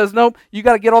does is says, nope, you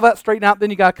got to get all that straightened out, then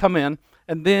you got to come in,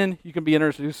 and then you can be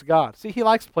introduced to God. See, he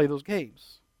likes to play those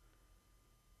games.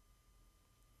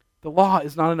 The law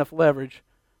is not enough leverage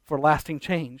for lasting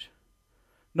change.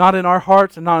 Not in our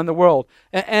hearts and not in the world.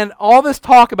 And all this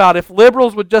talk about if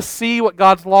liberals would just see what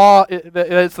God's law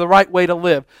is the right way to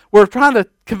live. We're trying to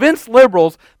convince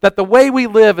liberals that the way we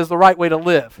live is the right way to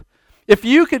live. If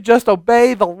you could just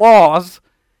obey the laws,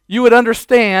 you would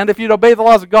understand, if you'd obey the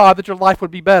laws of God, that your life would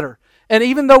be better. And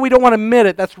even though we don't want to admit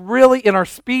it, that's really in our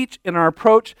speech, in our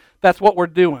approach, that's what we're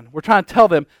doing. We're trying to tell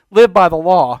them, live by the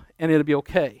law, and it'll be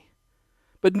okay.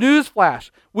 But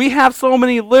newsflash, we have so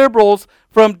many liberals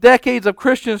from decades of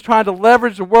Christians trying to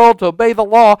leverage the world to obey the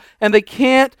law, and they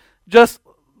can't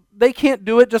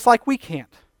do it just like we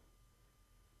can't.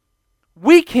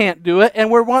 We can't do it, and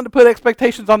we're wanting to put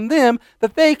expectations on them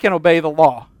that they can obey the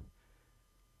law.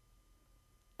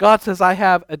 God says, I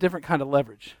have a different kind of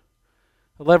leverage.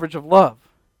 The leverage of love.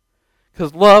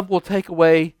 Because love will take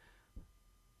you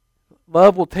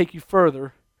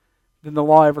further than the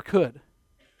law ever could.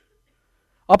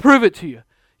 I'll prove it to you.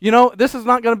 You know, this is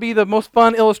not going to be the most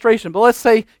fun illustration, but let's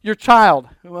say your child,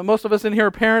 most of us in here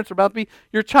are parents, are about to be,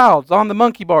 your child's on the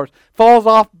monkey bars, falls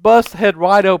off, busts head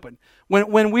wide open.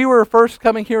 When we were first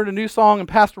coming here to New Song and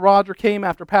Pastor Roger came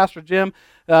after Pastor Jim,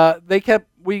 the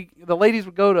ladies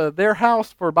would go to their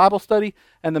house for Bible study,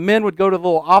 and the men would go to the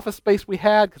little office space we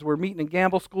had because we were meeting in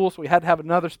Gamble School, so we had to have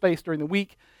another space during the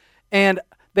week. And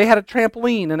they had a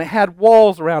trampoline, and it had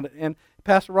walls around it. And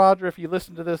Pastor Roger, if you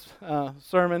listen to this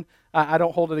sermon, I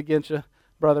don't hold it against you,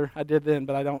 brother. I did then,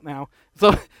 but I don't now.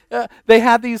 So they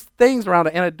had these things around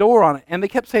it and a door on it, and they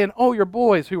kept saying, "Oh, your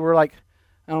boys," who were like,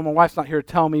 I don't know, my wife's not here to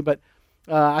tell me, but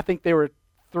I think they were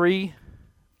 3,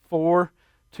 4,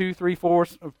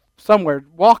 somewhere,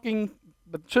 walking,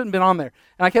 but shouldn't have been on there.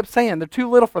 And I kept saying, they're too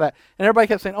little for that. And everybody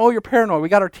kept saying, "Oh, you're paranoid. We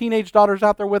got our teenage daughters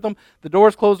out there with them. The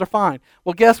door's closed, they're fine."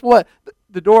 Well, guess what?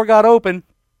 The door got open,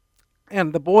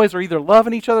 and the boys are either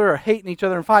loving each other or hating each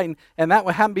other and fighting. And that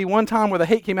would happen to be one time where the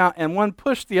hate came out, and one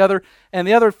pushed the other, and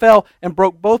the other fell and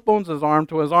broke both bones of his arm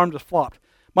till his arm just flopped.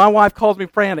 My wife calls me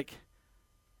frantic.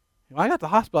 When I got to the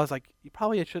hospital, I was like, you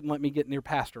probably shouldn't let me get near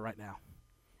Pastor right now,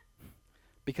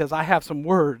 because I have some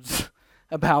words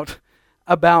about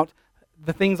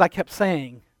the things I kept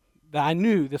saying that I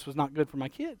knew this was not good for my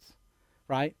kids,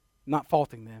 right? Not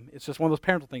faulting them. It's just one of those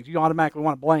parental things. You automatically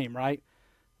want to blame, right?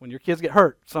 When your kids get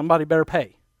hurt, somebody better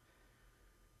pay.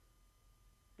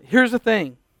 Here's the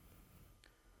thing.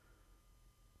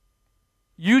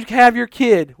 You have your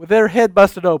kid with their head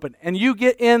busted open, and you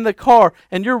get in the car,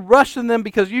 and you're rushing them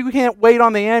because you can't wait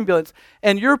on the ambulance,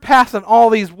 and you're passing all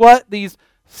these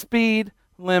speed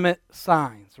limit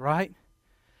signs, right?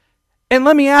 And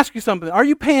let me ask you something. Are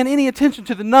you paying any attention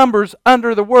to the numbers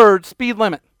under the word speed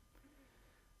limit?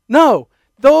 No.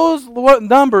 Those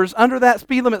numbers under that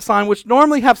speed limit sign, which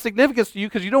normally have significance to you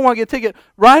because you don't want to get a ticket,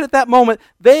 right at that moment,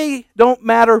 they don't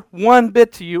matter one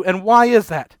bit to you. And why is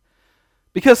that?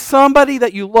 Because somebody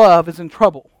that you love is in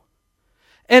trouble.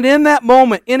 And in that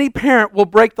moment, any parent will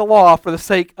break the law for the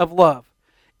sake of love.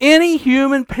 Any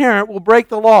human parent will break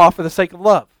the law for the sake of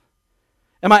love.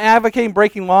 Am I advocating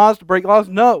breaking laws to break laws?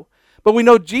 No. But we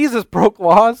know Jesus broke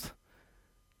laws.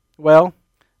 Well,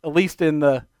 at least in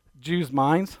the Jews'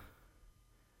 minds.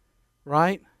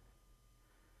 Right?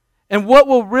 And what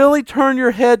will really turn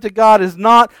your head to God is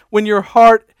not when your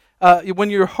heart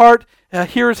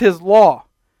hears His law,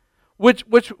 which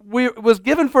was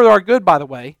given for our good, by the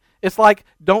way. It's like,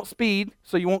 don't speed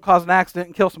so you won't cause an accident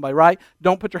and kill somebody, right?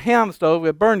 Don't put your hand on the stove,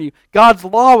 it'll burn you. God's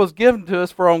law was given to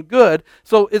us for our own good,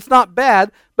 so it's not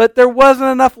bad, but there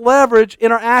wasn't enough leverage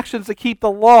in our actions to keep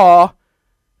the law.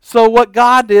 So what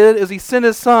God did is He sent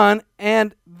His Son,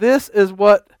 and this is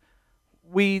why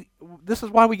we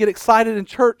get excited in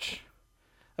church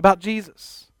about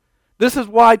Jesus. This is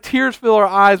why tears fill our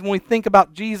eyes when we think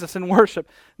about Jesus in worship.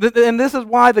 And this is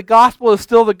why the gospel is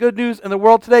still the good news in the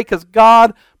world today, because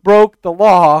God broke the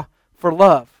law for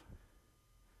love.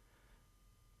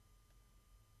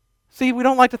 See, we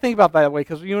don't like to think about that way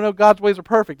because God's ways are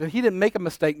perfect. And He didn't make a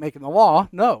mistake making the law.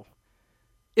 No.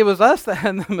 It was us that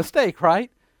had the mistake,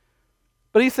 right?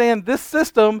 But He's saying this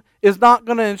system is not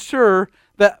going to ensure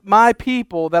that my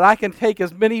people, that I can take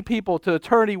as many people to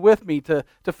eternity with me, to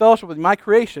fellowship with my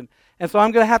creation. And so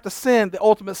I'm going to have to send the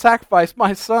ultimate sacrifice,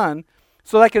 my Son,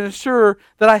 so that I can ensure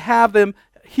that I have them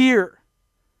here.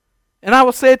 And I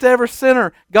will say it to every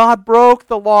sinner, God broke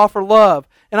the law for love.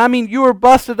 And I mean, you were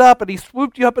busted up, and He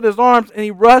swooped you up in His arms, and He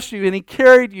rushed you, and He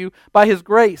carried you by His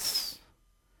grace.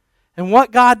 And what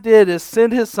God did is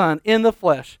send His Son in the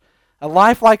flesh, a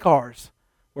life like ours,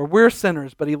 where we're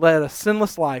sinners, but He led a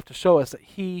sinless life to show us that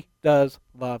He does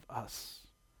love us.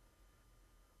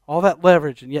 All that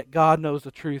leverage, and yet God knows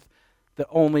the truth. The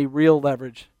only real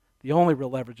leverage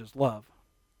is love.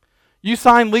 You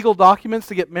sign legal documents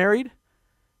to get married,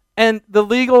 and the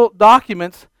legal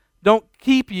documents don't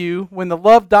keep you, when the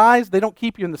love dies, they don't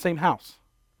keep you in the same house.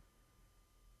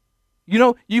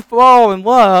 You fall in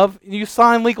love, and you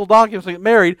sign legal documents to get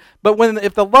married, but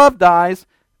if the love dies,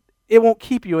 it won't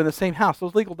keep you in the same house.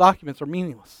 Those legal documents are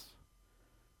meaningless.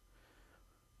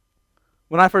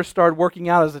 When I first started working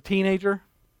out as a teenager,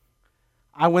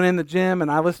 I went in the gym and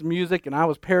I listened to music and I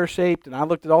was pear-shaped and I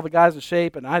looked at all the guys in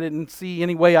shape and I didn't see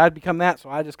any way I'd become that, so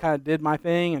I just kind of did my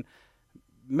thing and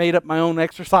made up my own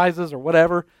exercises or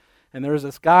whatever. And there was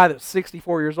this guy that was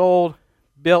 64 years old,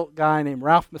 built guy named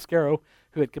Ralph Mascaro,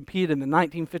 who had competed in the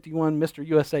 1951 Mr.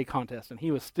 USA contest, and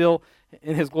he was still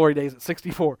in his glory days at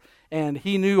 64. And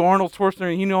he knew Arnold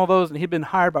Schwarzenegger, and he knew all those, and he'd been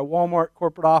hired by Walmart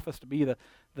corporate office to be the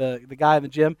guy in the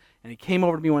gym. And he came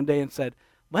over to me one day and said,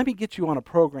 "Let me get you on a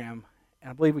program, and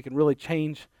I believe we can really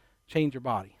change your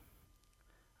body."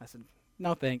 I said,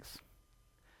 "No, thanks.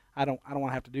 I don't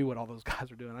want to have to do what all those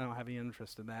guys are doing. I don't have any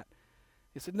interest in that."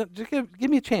 He said, "No, just give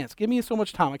me a chance. Give me so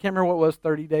much time." I can't remember what it was,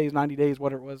 30 days, 90 days,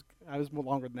 whatever it was. I was more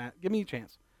longer than that. Give me a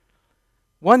chance.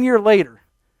 1 year later,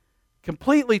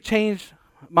 completely changed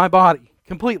my body,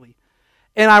 completely.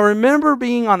 And I remember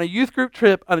being on a youth group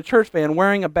trip on a church van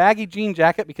wearing a baggy jean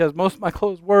jacket because most of my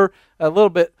clothes were a little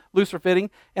bit looser fitting.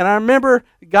 And I remember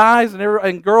guys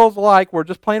and girls alike were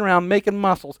just playing around making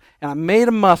muscles. And I made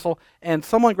a muscle, and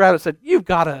someone grabbed it and said, "You've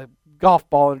got a golf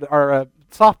ball or a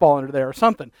softball under there or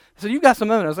something." I said, "You got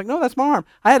something under there." I was like, "No, that's my arm."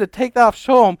 I had to take that off,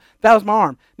 show them that was my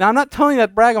arm. Now, I'm not telling you that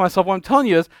to brag on myself. What I'm telling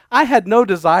you is I had no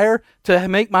desire to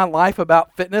make my life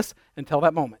about fitness until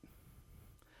that moment.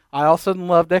 I all of a sudden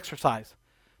loved exercise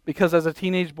because as a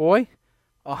teenage boy,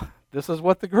 this is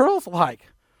what the girls like.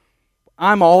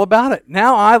 I'm all about it.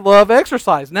 Now I love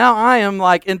exercise. Now I am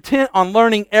like intent on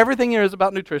learning everything there is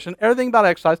about nutrition, everything about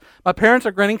exercise. My parents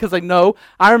are grinning because they know.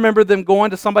 I remember them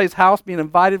going to somebody's house, being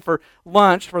invited for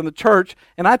lunch from the church,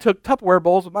 and I took Tupperware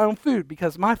bowls with my own food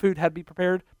because my food had to be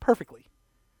prepared perfectly.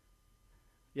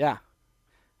 Yeah,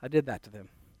 I did that to them.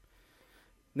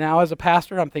 Now as a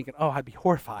pastor, I'm thinking, I'd be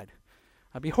horrified.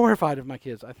 I'd be horrified if my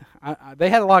kids. They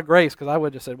had a lot of grace because I would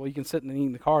have just said, "Well, you can sit and eat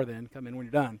in the car then. Come in when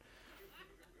you're done."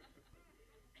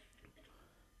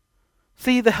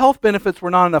 See, the health benefits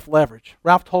were not enough leverage.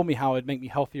 Ralph told me how it would make me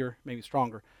healthier, make me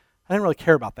stronger. I didn't really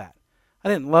care about that. I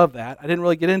didn't love that. I didn't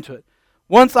really get into it.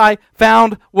 Once I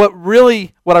found what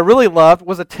I really loved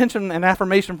was attention and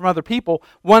affirmation from other people.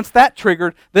 Once that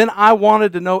triggered, then I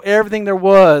wanted to know everything there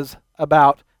was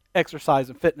about exercise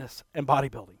and fitness and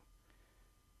bodybuilding.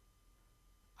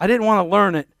 I didn't want to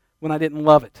learn it when I didn't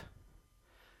love it.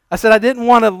 I said I didn't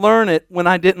want to learn it when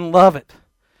I didn't love it.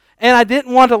 And I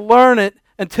didn't want to learn it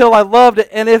until I loved it.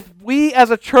 And if we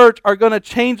as a church are going to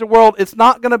change the world, it's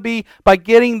not going to be by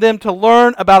getting them to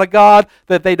learn about a God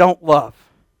that they don't love.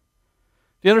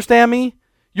 Do you understand me?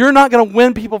 You're not going to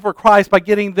win people for Christ by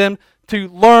getting them to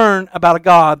learn about a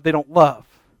God they don't love.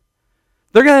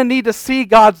 They're going to need to see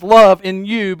God's love in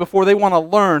you before they want to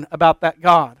learn about that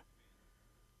God.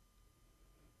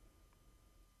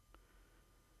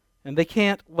 And they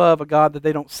can't love a God that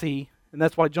they don't see. And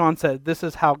that's why John said, this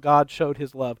is how God showed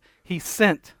his love. He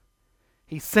sent.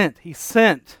 He sent. He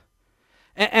sent.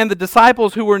 And the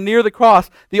disciples who were near the cross,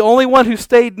 the only one who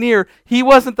stayed near, he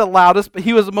wasn't the loudest, but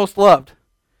he was the most loved.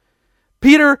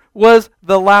 Peter was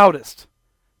the loudest.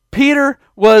 Peter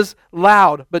was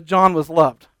loud, but John was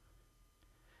loved.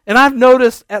 And I've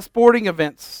noticed at sporting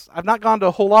events, I've not gone to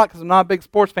a whole lot because I'm not a big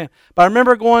sports fan, but I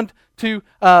remember going to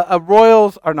a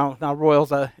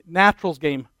Naturals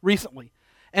game recently.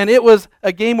 And it was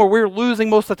a game where we were losing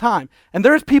most of the time. And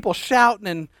there's people shouting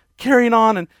and carrying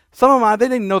on, and some of them, they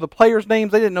didn't know the players'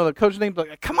 names, they didn't know the coach's names,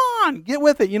 like, "Come on, get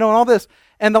with it," and all this.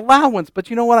 And the loud ones, but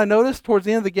you know what I noticed towards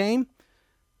the end of the game?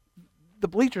 The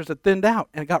bleachers had thinned out,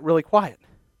 and it got really quiet.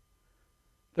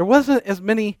 There wasn't as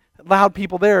many loud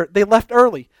people there. They left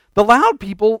early. The loud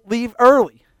people leave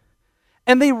early.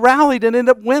 And they rallied and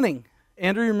ended up winning.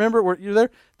 Andrew, you remember, were you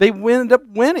there? They ended up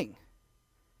winning.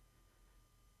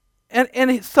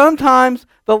 And sometimes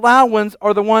the loud ones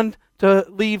are the ones to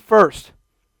leave first.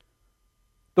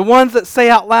 The ones that say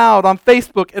out loud on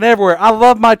Facebook and everywhere, "I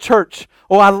love my church."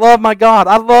 "Oh, I love my God.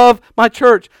 I love my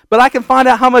church." But I can find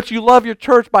out how much you love your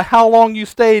church by how long you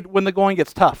stayed when the going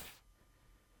gets tough.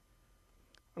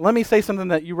 Let me say something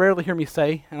that you rarely hear me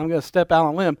say, and I'm going to step out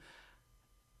on a limb.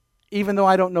 Even though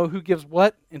I don't know who gives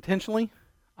what intentionally,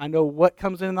 I know what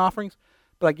comes in offerings,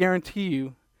 but I guarantee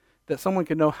you that someone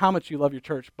can know how much you love your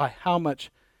church by how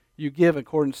much you give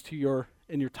accordance to your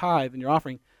tithe and your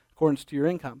offering, accordance to your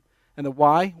income. And the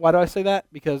why? Why do I say that?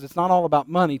 Because it's not all about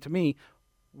money to me.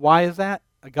 Why is that?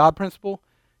 A God principle.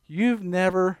 You've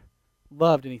never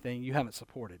loved anything you haven't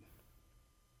supported.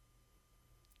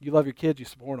 You love your kids, you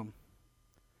support them.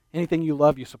 Anything you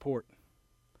love, you support.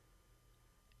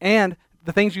 And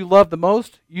the things you love the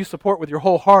most, you support with your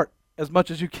whole heart as much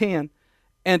as you can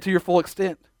and to your full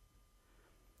extent.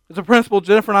 It's a principle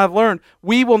Jennifer and I have learned.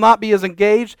 We will not be as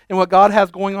engaged in what God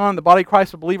has going on in the body of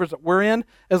Christ of believers that we're in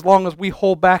as long as we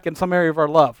hold back in some area of our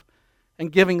love.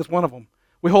 And giving is one of them.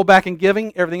 We hold back in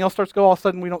giving, everything else starts to go, all of a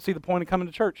sudden we don't see the point of coming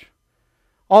to church.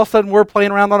 All of a sudden we're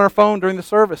playing around on our phone during the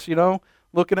service,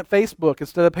 looking at Facebook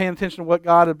instead of paying attention to what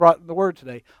God had brought in the Word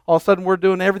today. All of a sudden we're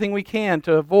doing everything we can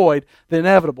to avoid the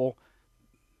inevitable,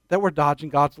 that we're dodging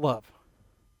God's love.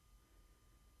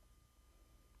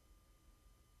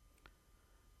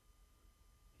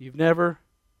 You've never,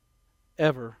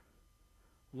 ever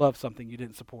loved something you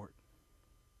didn't support.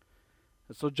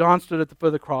 And so John stood at the foot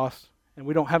of the cross, and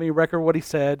we don't have any record of what he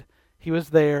said. He was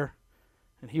there,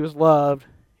 and he was loved.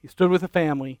 He stood with a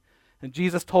family, and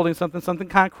Jesus told him something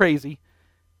kind of crazy.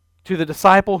 To the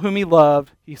disciple whom he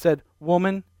loved, he said,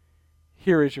 "Woman,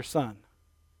 here is your son."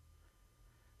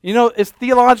 It's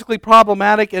theologically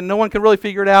problematic, and no one can really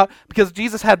figure it out because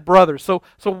Jesus had brothers. So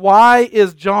why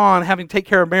is John having to take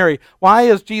care of Mary? Why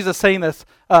is Jesus saying this?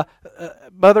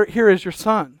 Mother, here is your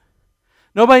son.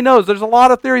 Nobody knows. There's a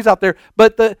lot of theories out there,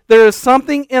 but there is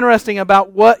something interesting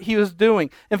about what he was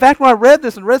doing. In fact, when I read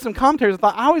this and read some commentaries,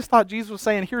 I always thought Jesus was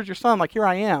saying, "Here's your son," like, "Here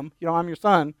I am. I'm your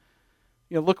son.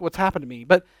 Look at what's happened to me."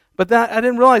 But then I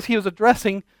didn't realize he was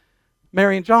addressing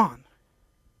Mary and John.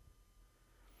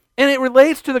 And it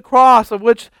relates to the cross, of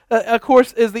which, of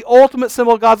course, is the ultimate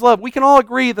symbol of God's love. We can all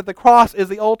agree that the cross is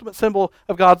the ultimate symbol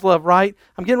of God's love, right?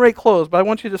 I'm getting ready to close, but I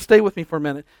want you to stay with me for a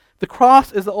minute. The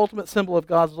cross is the ultimate symbol of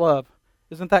God's love.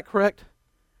 Isn't that correct?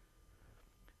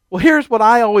 Well, here's what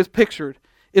I always pictured,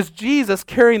 is Jesus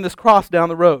carrying this cross down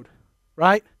the road,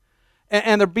 right?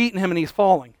 And they're beating him and he's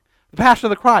falling. The Passion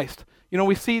of the Christ.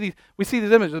 We see these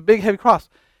images, a big heavy cross.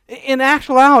 In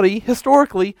actuality,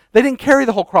 historically, they didn't carry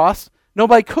the whole cross.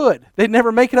 Nobody could. They'd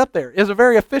never make it up there. It was a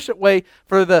very efficient way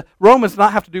for the Romans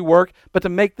not have to do work, but to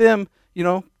make them,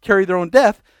 carry their own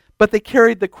death. But they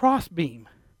carried the cross beam.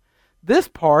 This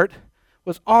part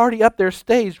was already up there,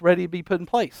 staged, ready to be put in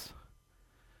place.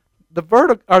 The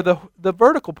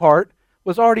vertical part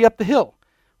was already up the hill.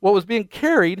 What was being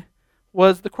carried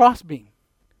was the cross beam.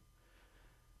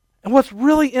 And what's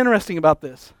really interesting about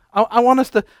this, I want us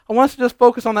to just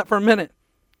focus on that for a minute.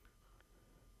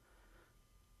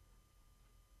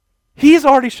 He's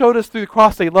already showed us through the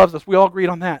cross that he loves us. We all agreed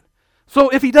on that. So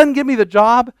if he doesn't give me the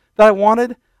job that I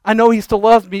wanted, I know he still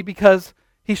loves me because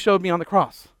he showed me on the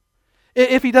cross.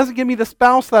 If he doesn't give me the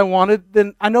spouse that I wanted,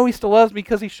 then I know he still loves me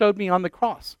because he showed me on the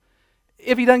cross.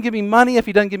 If he doesn't give me money, if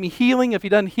he doesn't give me healing, if he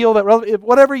doesn't heal that relative,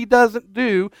 whatever he doesn't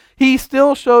do, he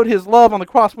still showed his love on the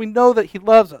cross. We know that he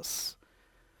loves us.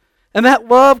 And that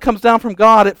love comes down from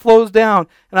God. It flows down.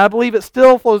 And I believe it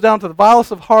still flows down to the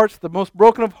vilest of hearts, the most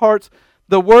broken of hearts,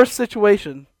 the worst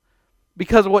situation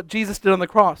because of what Jesus did on the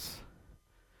cross.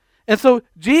 And so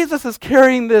Jesus is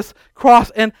carrying this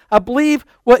cross, and I believe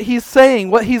what he's saying,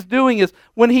 what he's doing is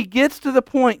when he gets to the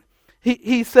point,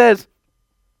 he says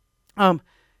to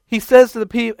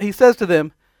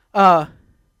them,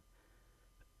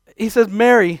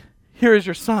 "Mary, here is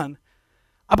your son."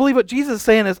 I believe what Jesus is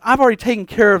saying is, I've already taken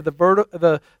care of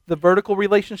the vertical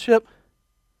relationship.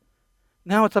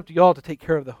 Now it's up to y'all to take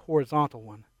care of the horizontal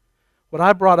one. What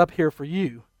I brought up here for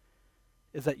you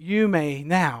is that you may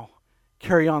now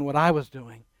carry on what I was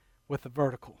doing with the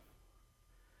vertical.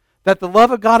 That the love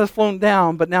of God has flown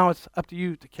down, but now it's up to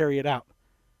you to carry it out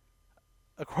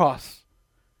across.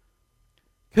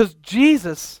 Because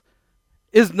Jesus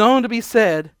is known to be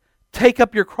said, "Take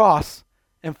up your cross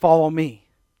and follow me."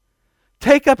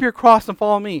 Take up your cross and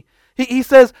follow me. He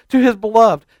says to his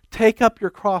beloved, "Take up your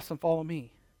cross and follow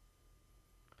me."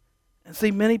 And see,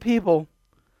 many people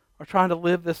are trying to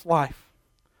live this life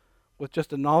with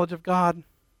just a knowledge of God,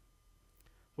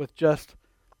 with just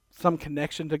some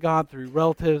connection to God through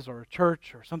relatives or a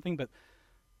church or something, but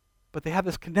they have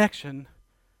this connection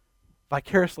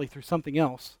vicariously through something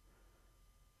else,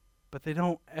 but they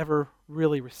don't ever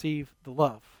really receive the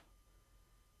love.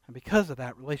 And because of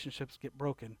that, relationships get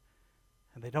broken,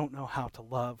 and they don't know how to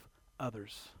love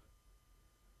others.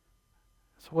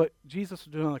 So what Jesus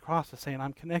was doing on the cross is saying,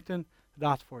 I'm connecting the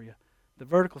dots for you. The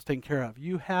vertical's taken care of.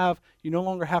 You no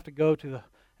longer have to go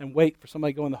and wait for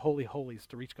somebody to go in the Holy Holies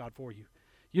to reach God for you.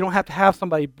 You don't have to have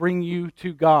somebody bring you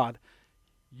to God.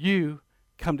 You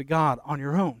come to God on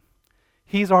your own.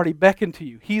 He's already beckoned to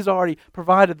you. He's already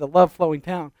provided the love flowing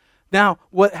down. Now,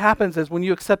 what happens is when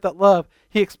you accept that love,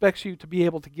 he expects you to be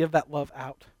able to give that love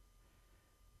out.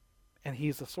 And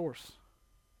he's the source.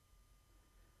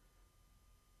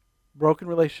 Broken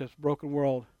relationships, broken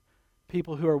world,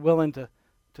 people who are willing to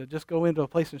just go into a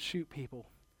place and shoot people.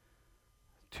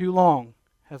 Too long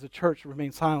has the church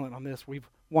remained silent on this. We've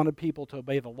wanted people to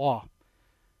obey the law.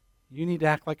 You need to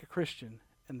act like a Christian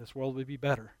and this world would be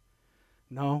better.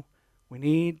 No, we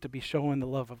need to be showing the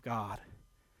love of God.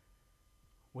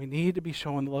 We need to be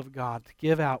showing the love of God to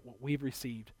give out what we've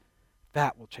received.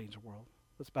 That will change the world.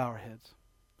 Let's bow our heads.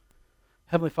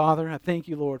 Heavenly Father, I thank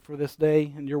you, Lord, for this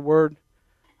day and your word.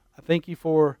 I thank you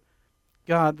for,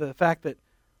 God, the fact that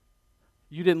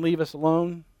you didn't leave us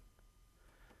alone.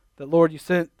 That, Lord, you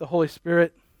sent the Holy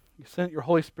Spirit. You sent your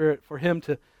Holy Spirit for him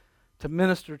to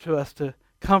minister to us, to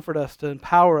comfort us, to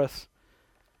empower us.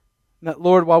 And that,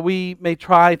 Lord, while we may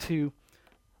try to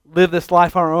live this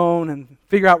life on our own and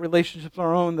figure out relationships on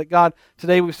our own, that, God,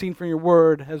 today we've seen from your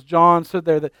word, as John stood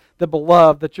there, that the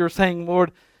beloved, that you're saying,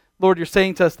 Lord, you're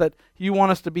saying to us that you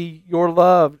want us to be your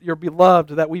love, your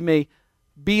beloved, that we may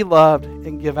be loved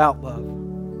and give out love.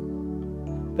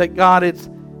 That, God, it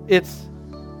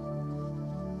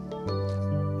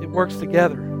works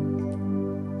together.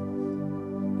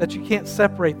 That you can't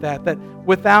separate that. That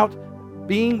without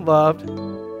being loved,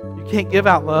 you can't give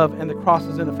out love, and the cross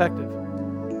is ineffective.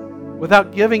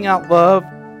 Without giving out love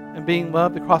and being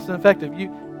loved, the cross is ineffective. You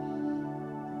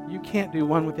can't do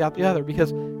one without the other,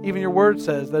 because even your word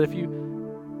says that if you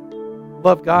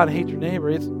love God and hate your neighbor,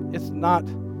 it's not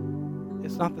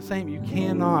the same. You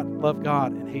cannot love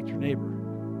God and hate your neighbor.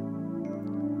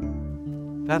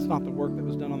 That's not the work that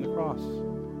was done on the cross.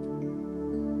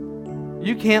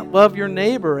 You can't love your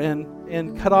neighbor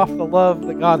and cut off the love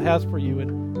that God has for you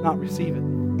and not receive it.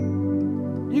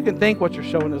 You can think what you're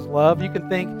showing is love. You can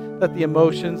think that the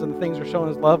emotions and the things you're showing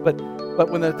is love, but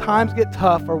when the times get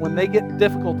tough, or when they get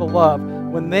difficult to love,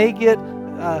 when they get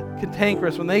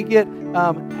cantankerous, when they get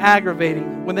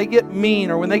aggravating, when they get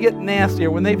mean, or when they get nasty,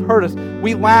 or when they've hurt us,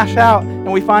 we lash out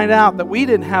and we find out that we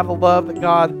didn't have the love that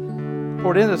God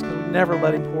poured into us because we never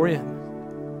let him pour in.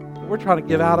 We're trying to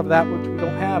give out of that which we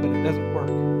don't have, and it doesn't work.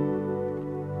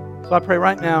 So I pray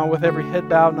right now, with every head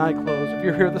bowed and eye closed, if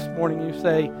you're here this morning, you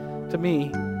say to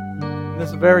me, and this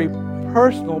is a very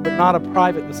personal but not a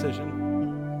private decision.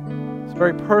 It's a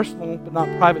very personal but not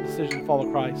private decision to follow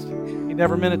Christ. He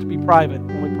never meant it to be private,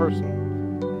 only personal.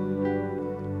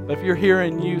 But if you're here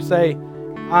and you say,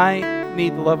 I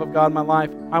need the love of God in my life,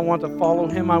 I want to follow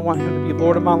him, I want him to be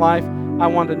Lord of my life, I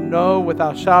want to know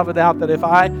without a shadow of a doubt that if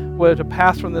I were to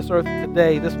pass from this earth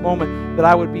today, this moment, that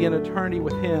I would be in eternity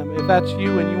with him. If that's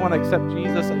you and you want to accept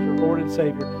Jesus as your Lord and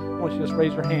Savior, I want you to just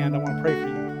raise your hand. I want to pray for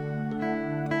you.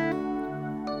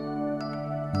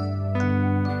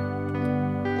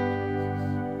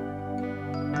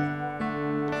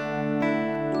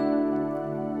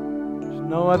 There's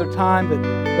no other time that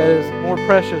is more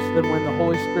precious than when the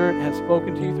Holy Spirit has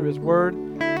spoken to you through his word,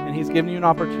 and he's given you an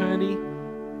opportunity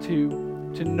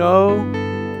to know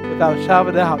without a shadow of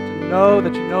a doubt, to know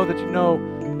that you know that you know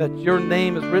that your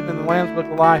name is written in the Lamb's Book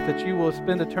of Life, that you will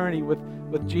spend eternity with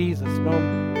Jesus, no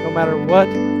matter what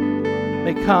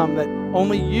may come, that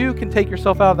only you can take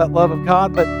yourself out of that love of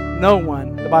God, but no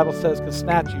one, the Bible says, can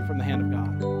snatch you from the hand of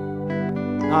God.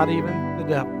 Not even the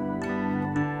devil.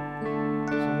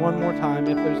 So one more time,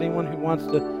 if there's anyone who wants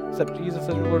to accept Jesus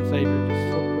as your Lord and Savior,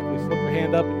 just quickly slip your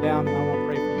hand up and down, and I want to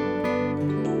pray for you.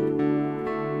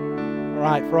 All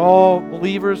right, for all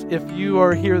believers, if you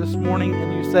are here this morning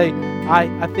and you say,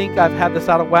 I think I've had this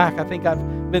out of whack. I think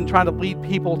I've been trying to lead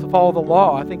people to follow the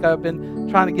law. I think I've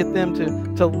been trying to get them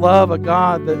to love a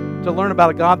God, to learn about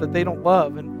a God that they don't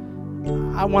love.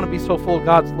 And I want to be so full of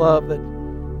God's love that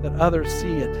others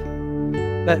see it,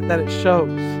 that it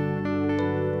shows.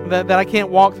 That I can't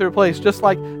walk through a place just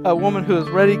like a woman who is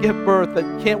ready to give birth, that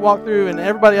can't walk through, and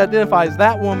everybody identifies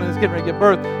that woman is getting ready to give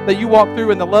birth, that you walk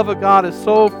through and the love of God is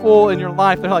so full in your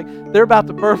life. They're about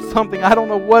to birth something. I don't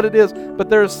know what it is, but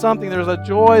there's something. There's a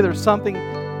joy. There's something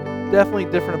definitely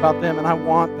different about them, and I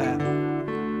want that.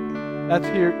 That's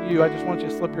here, you. I just want you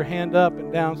to slip your hand up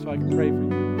and down so I can pray for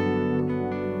you.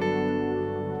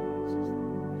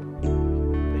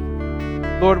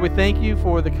 Lord, we thank you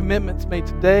for the commitments made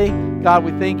today. God, we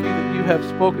thank you that you have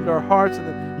spoken to our hearts, and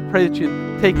that pray that you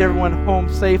take everyone home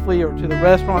safely or to the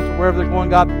restaurants or wherever they're going.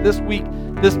 God, that this week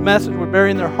this message would bury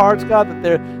in their hearts, God,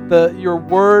 that your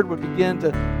word would begin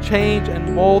to change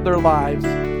and mold their lives.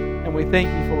 And we thank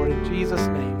you for it in Jesus'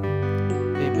 name.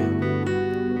 Amen.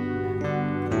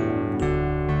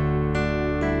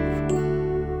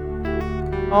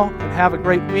 Oh, and have a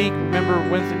great week. Remember,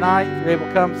 Wednesday night, if you're able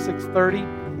to come,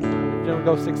 6:30.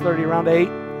 We'll go 6:30 around 8,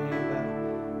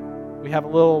 and we have a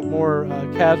little more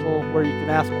casual where you can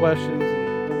ask questions and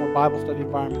a little more Bible study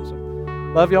environment. So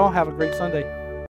love y'all. Have a great Sunday.